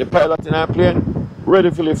 Yeah man, the pilot in a plane. Ready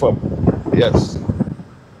for lift up. Yes.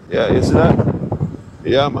 Yeah, you see that?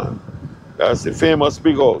 Yeah man. That's the famous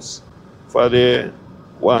big house for the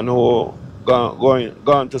one who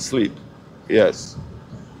gone to sleep. Yes.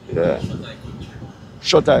 Yeah.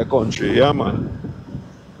 Shut eye country, yeah man.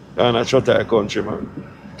 And a shut eye country, man.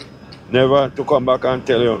 Never to come back and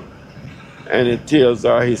tell you any tales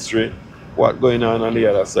or history, what going on the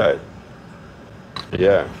other side.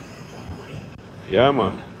 Yeah. Yeah,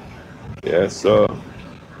 man. Yeah, so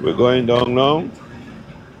we're going down now.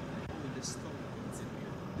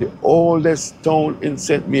 The oldest town in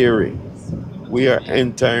St. Mary. We are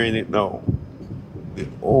entering it now. The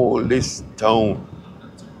oldest town.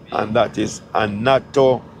 And that is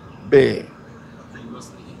Anato Bay.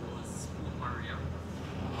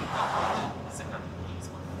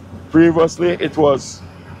 Previously it was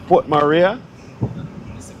Port Maria.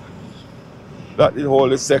 That is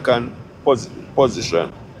hold the second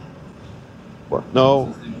position. But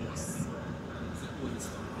now,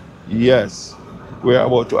 yes, we are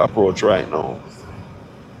about to approach right now.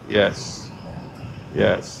 Yes,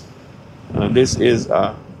 yes. And this is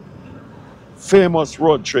a famous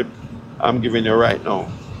road trip I'm giving you right now.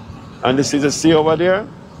 And this is the sea over there.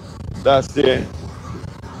 That's the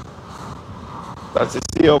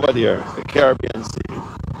sea over there, the Caribbean Sea.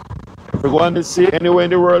 If you go on the sea anywhere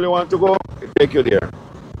in the world you want to go, it take you there.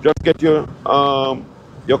 Just get your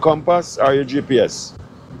compass or your GPS.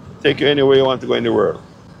 Take you anywhere you want to go in the world.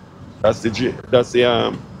 That's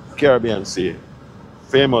the Caribbean Sea,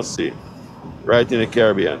 famous sea, right in the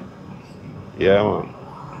Caribbean. Yeah, man.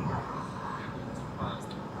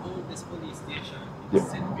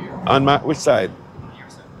 On which side?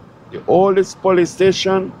 The oldest police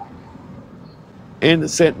station in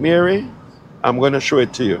St. Mary. I'm going to show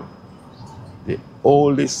it to you. The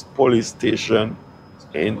oldest police station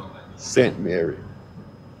in St. Mary.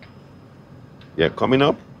 Yeah, coming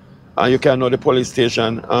up. And you can know the police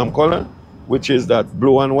station color, which is that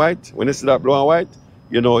blue and white. When you see that blue and white,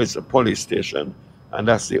 you know it's a police station. And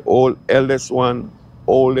that's the oldest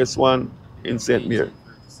one in St. Mary.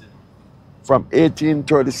 From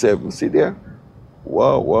 1837. See there?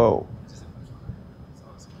 Wow, wow.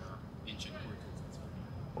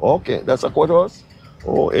 Okay, that's a courthouse?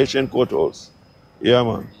 Oh, ancient courthouse. Yeah,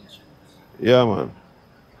 man. Yeah, man.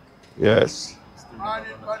 Yes.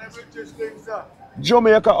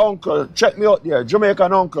 Jamaica uncle. Check me out there.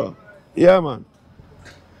 Jamaican uncle. Yeah, man.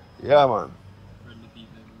 Yeah, man.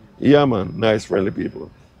 Yeah, man. Nice, friendly people.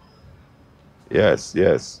 Yes,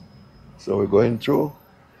 yes. So we're going through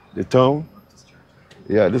the town.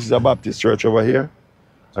 Yeah, this is a Baptist church over here,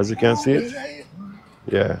 as you can see it.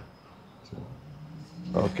 Yeah.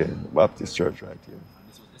 Okay, Baptist church right here.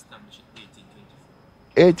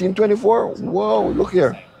 1824? Whoa, look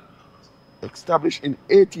here. Established in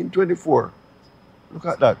 1824. Look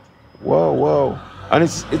at that. Whoa, whoa. And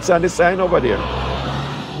it's on the sign over there.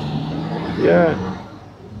 Yeah.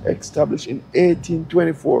 Established in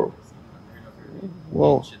 1824.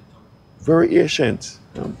 Whoa. Very ancient.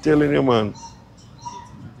 I'm telling you, man.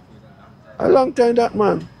 A long time that,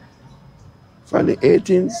 man. From the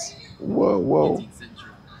 18th. Whoa, whoa.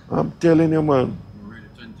 I'm telling you, man.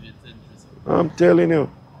 I'm telling you.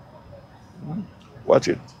 Watch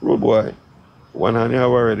it, road boy. One hand you have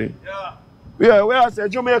already. Yeah. Yeah, where I say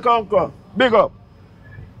Jamaica uncle. Big up.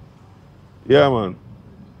 Yeah, man.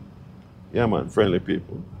 Yeah, man. Friendly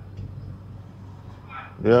people.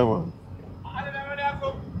 Yeah, man.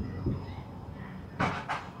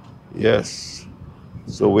 Yes.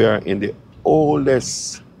 So we are in the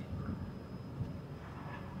oldest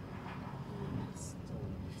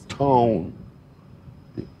town.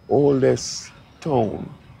 The oldest town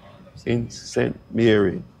in St.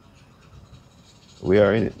 Mary. We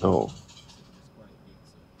are in it now.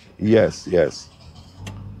 Yes, yes.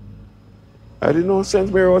 I didn't know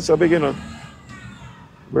St. Mary was so big, you know.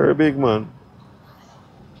 Very big, man.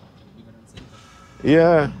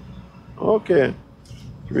 Yeah. Okay.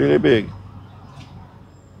 Really big.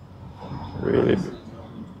 Really big.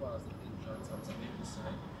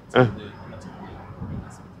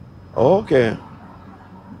 Okay.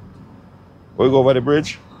 We go over the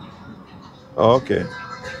bridge? Okay.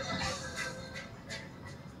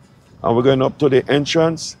 And we're going up to the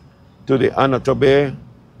entrance to the Anato Bay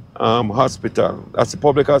Hospital. That's the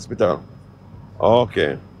public hospital.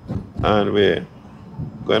 Okay. And we're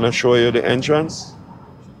going to show you the entrance.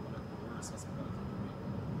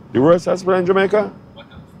 The worst hospital in Jamaica?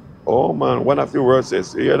 Oh, man, one of the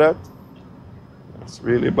worstest. You hear that? That's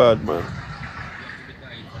really bad, man.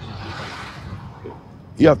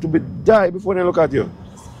 You have to die before they look at you.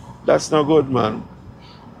 That's not good, man.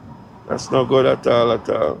 That's not good at all, at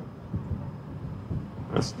all.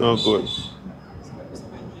 That's not good.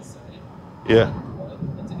 Yeah.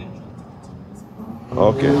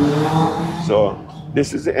 Okay. So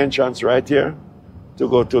this is the entrance right here to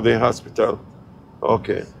go to the hospital.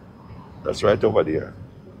 Okay. That's right over there.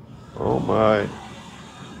 Oh my.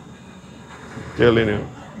 Telling you.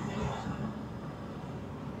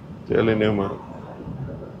 Telling you, man.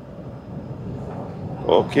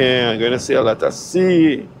 Okay, I'm going to see a lot of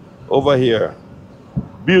sea over here.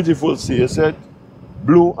 Beautiful sea, you said?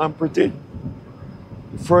 Blue and pretty.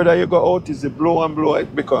 The further you go out, is the blue and blue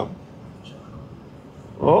it become.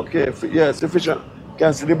 Okay, yes, the fisher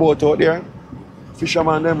can see the boat out there.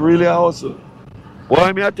 Fisherman them really are hustle.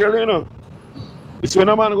 Why me I tell you, know? It's when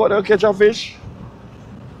a man go there catch a fish.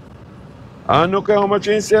 And look at how much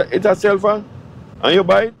it a sell for. And you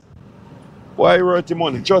buy it. Why you worth the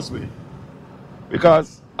money? Trust me.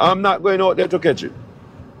 Because I'm not going out there to catch it.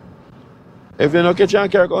 If you don't catch it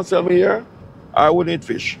and carry come sell me here, I wouldn't eat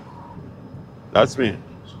fish. That's me.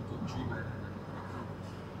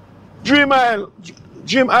 Dream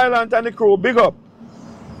Island and the crew, big up.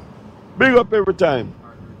 Big up every time.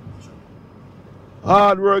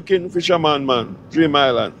 Hard working fisherman, man. Dream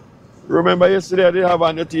Island. Remember yesterday I did have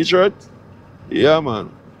on your t-shirt? Yeah, man.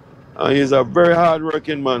 And he's a very hard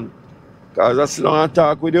working man. Cause I sit down and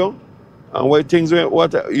talk with you. And what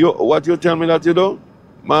you tell me that you do?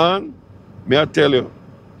 Man, may I tell you,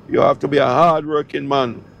 you have to be a hard working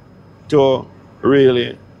man to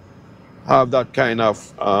really have that kind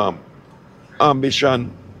of ambition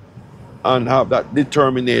and have that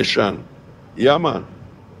determination. Yeah, man.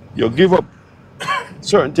 You give up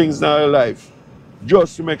certain things in your life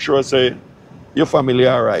just to make sure, say, your family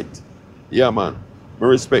are right. Yeah, man. I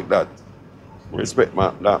respect that. I respect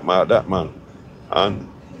that man. And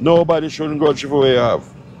nobody shouldn't grudge you for what you have.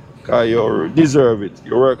 Because you deserve it.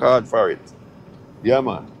 You work hard for it. Yeah,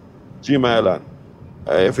 man. Dream Island.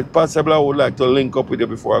 If it's possible, I would like to link up with you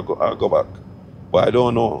before I go back. But I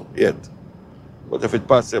don't know yet. But if it's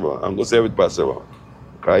possible, I'm going to say if it's possible.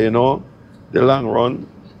 Because, you know, the long run,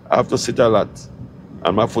 I have to sit a lot.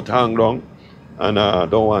 And my foot hang down. And I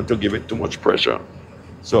don't want to give it too much pressure.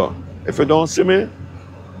 So, if you don't see me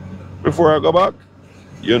before I go back,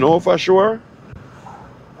 you know for sure,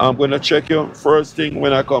 I'm going to check you first thing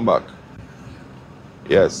when I come back.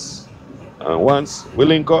 Yes. And once we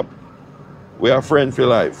link up, we are friends for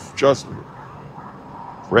life. Trust me.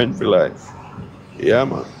 Friend for life. Yeah,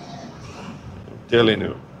 man. I'm telling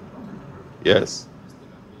you. Yes.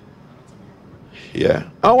 Yeah.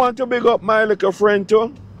 I want to big up my little friend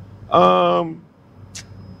too. The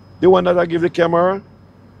one that I give the camera.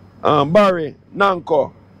 Barry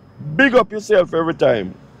Nanko. Big up yourself every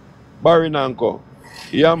time. Barry Nanko.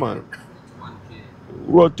 Yeah, man.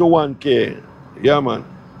 Road to 1K. Yeah, man.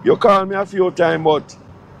 You call me a few times, but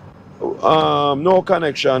no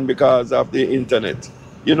connection because of the internet.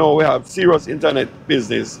 You know, we have serious internet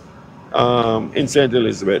business in St.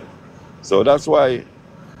 Elizabeth. So that's why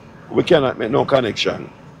we cannot make no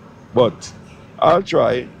connection. But I'll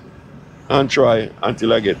try and try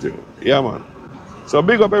until I get you. Yeah, man. So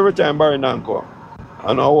big up every time, Barry Nanko.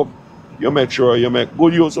 And I hope you make sure you make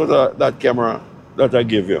good use of that camera that I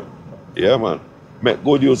give you. Yeah, man. Make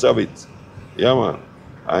good use of it. Yeah, man.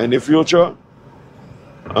 And in the future,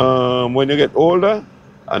 when you get older,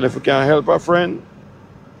 and if you can help a friend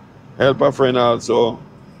also,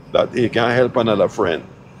 that he can help another friend.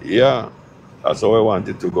 Yeah, that's how I want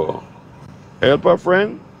it to go. Help a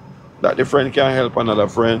friend, that the friend can help another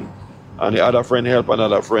friend, and the other friend help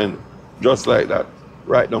another friend, just like that,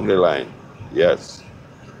 right down the line. Yes.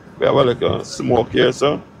 We have a little smoke here,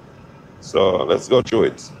 sir. So let's go through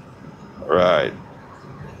it. Right.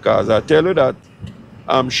 Because I tell you that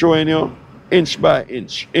I'm showing you inch by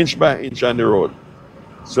inch on the road.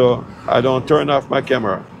 So I don't turn off my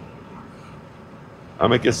camera. I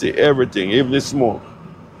make you see everything, even the smoke.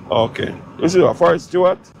 Okay. This is Fort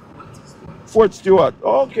Stewart? Fort Stewart.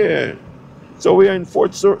 Okay. So we are in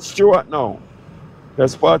Fort Stewart now.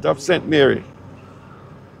 That's part of St. Mary.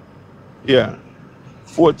 Yeah.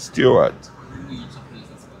 Fort Stewart.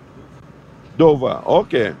 Dover.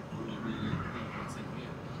 Okay.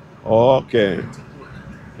 Okay.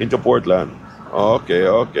 Into Portland. Okay,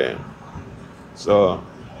 okay. So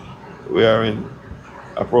we are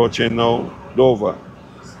approaching now Dover.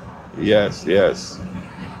 Yes, yes.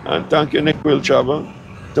 And thank you, Nick Will Travel,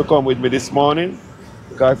 to come with me this morning.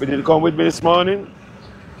 Because if you didn't come with me this morning,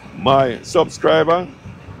 my subscriber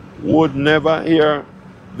would never hear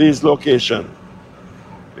this location.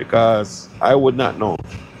 Because I would not know.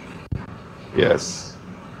 Yes.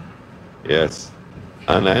 Yes.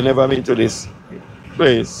 And I never been to this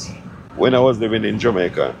place when I was living in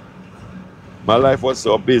Jamaica. My life was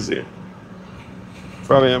so busy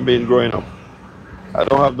from when I've been growing up. I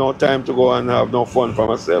don't have no time to go and have no fun for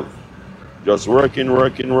myself. Just working.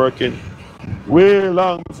 Way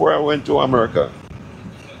long before I went to America.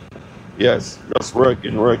 Yes, just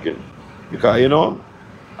working. Because, you know,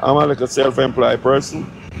 I'm a little self-employed person,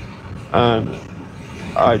 and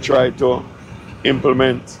I try to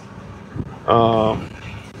implement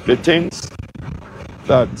the things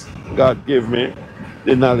that God gave me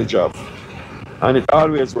the knowledge of, and it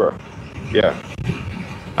always works. Yeah,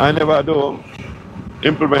 I never do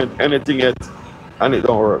implement anything yet, and it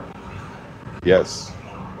don't work. Yes,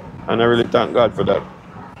 and I really thank God for that,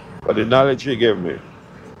 for the knowledge He gave me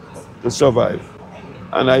to survive,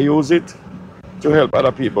 and I use it to help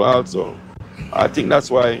other people also. I think that's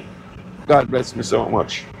why God bless me so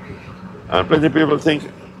much. And plenty of people think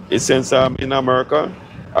it's since I'm in America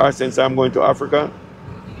or since I'm going to Africa,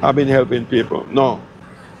 I've been helping people. No,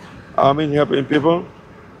 I've been helping people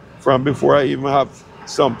from before I even have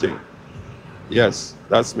something. Yes,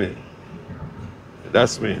 that's me.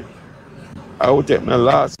 That's me. I will take my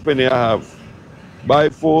last penny I have, buy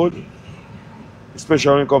food,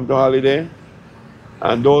 especially when it comes to holiday,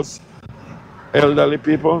 and those elderly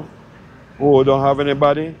people who don't have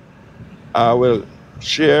anybody, I will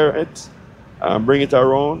share it and bring it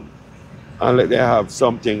around and let them have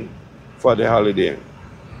something for the holiday.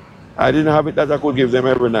 I didn't have it that I could give them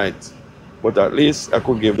every night, but at least I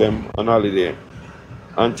could give them on holiday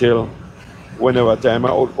until whenever time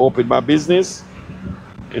I open my business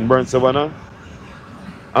in Burn Savannah.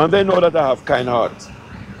 And they know that I have kind heart.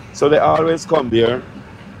 So they always come there,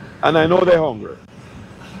 and I know they're hungry.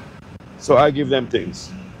 So I give them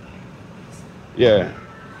things. Yeah,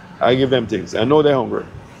 I give them things. I know they're hungry.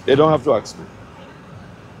 They don't have to ask me.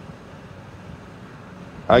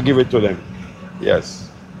 I give it to them. Yes.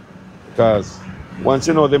 Because once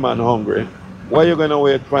you know the man hungry, why are you going to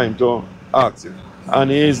wait for him to ask him?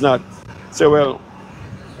 And he is not, say, well,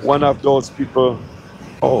 one of those people,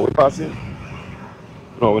 oh, we passing?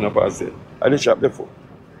 No, we're not passing. I didn't shop the food.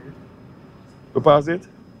 We pass it?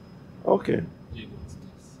 Okay.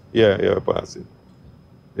 Yeah, we pass it.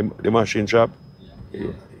 The machine shop?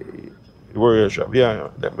 Yeah. The warrior shop. Yeah,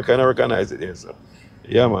 we kind of recognize it here, so.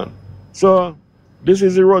 Yeah, man. So, this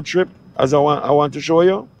is the road trip, as I want to show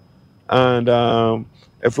you. And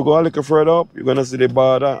if we go a little further up, you're going to see the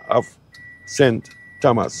border of St.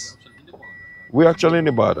 Thomas. We're actually in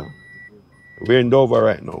the border. We're in Dover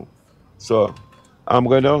right now. So I'm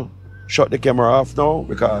going to shut the camera off now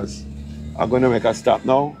because I'm going to make a stop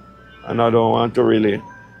now. And I don't want to really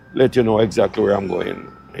let you know exactly where I'm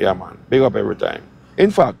going. Yeah, man. Big up every time.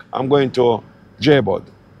 In fact, I'm going to J-Bud.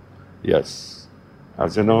 Yes.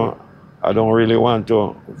 As you know, I don't really want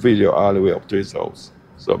to video all the way up to his house.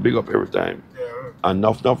 So big up every time. And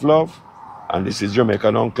enough love. And this is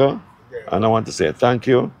Jamaican Uncle. And I want to say thank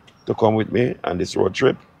you to come with me on this road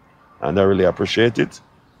trip. And I really appreciate it.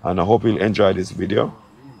 And I hope you'll enjoy this video.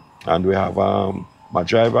 And we have my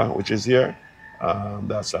driver, which is here.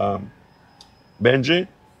 That's Benji.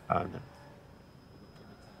 And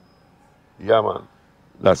yeah, man.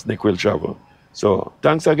 That's Nick Will Travel. So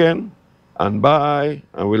thanks again. And bye.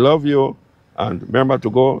 And we love you. And remember to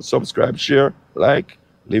go subscribe, share, like,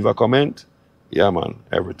 leave a comment. Yeah, man.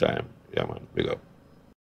 Every time. Yeah, man. Big up.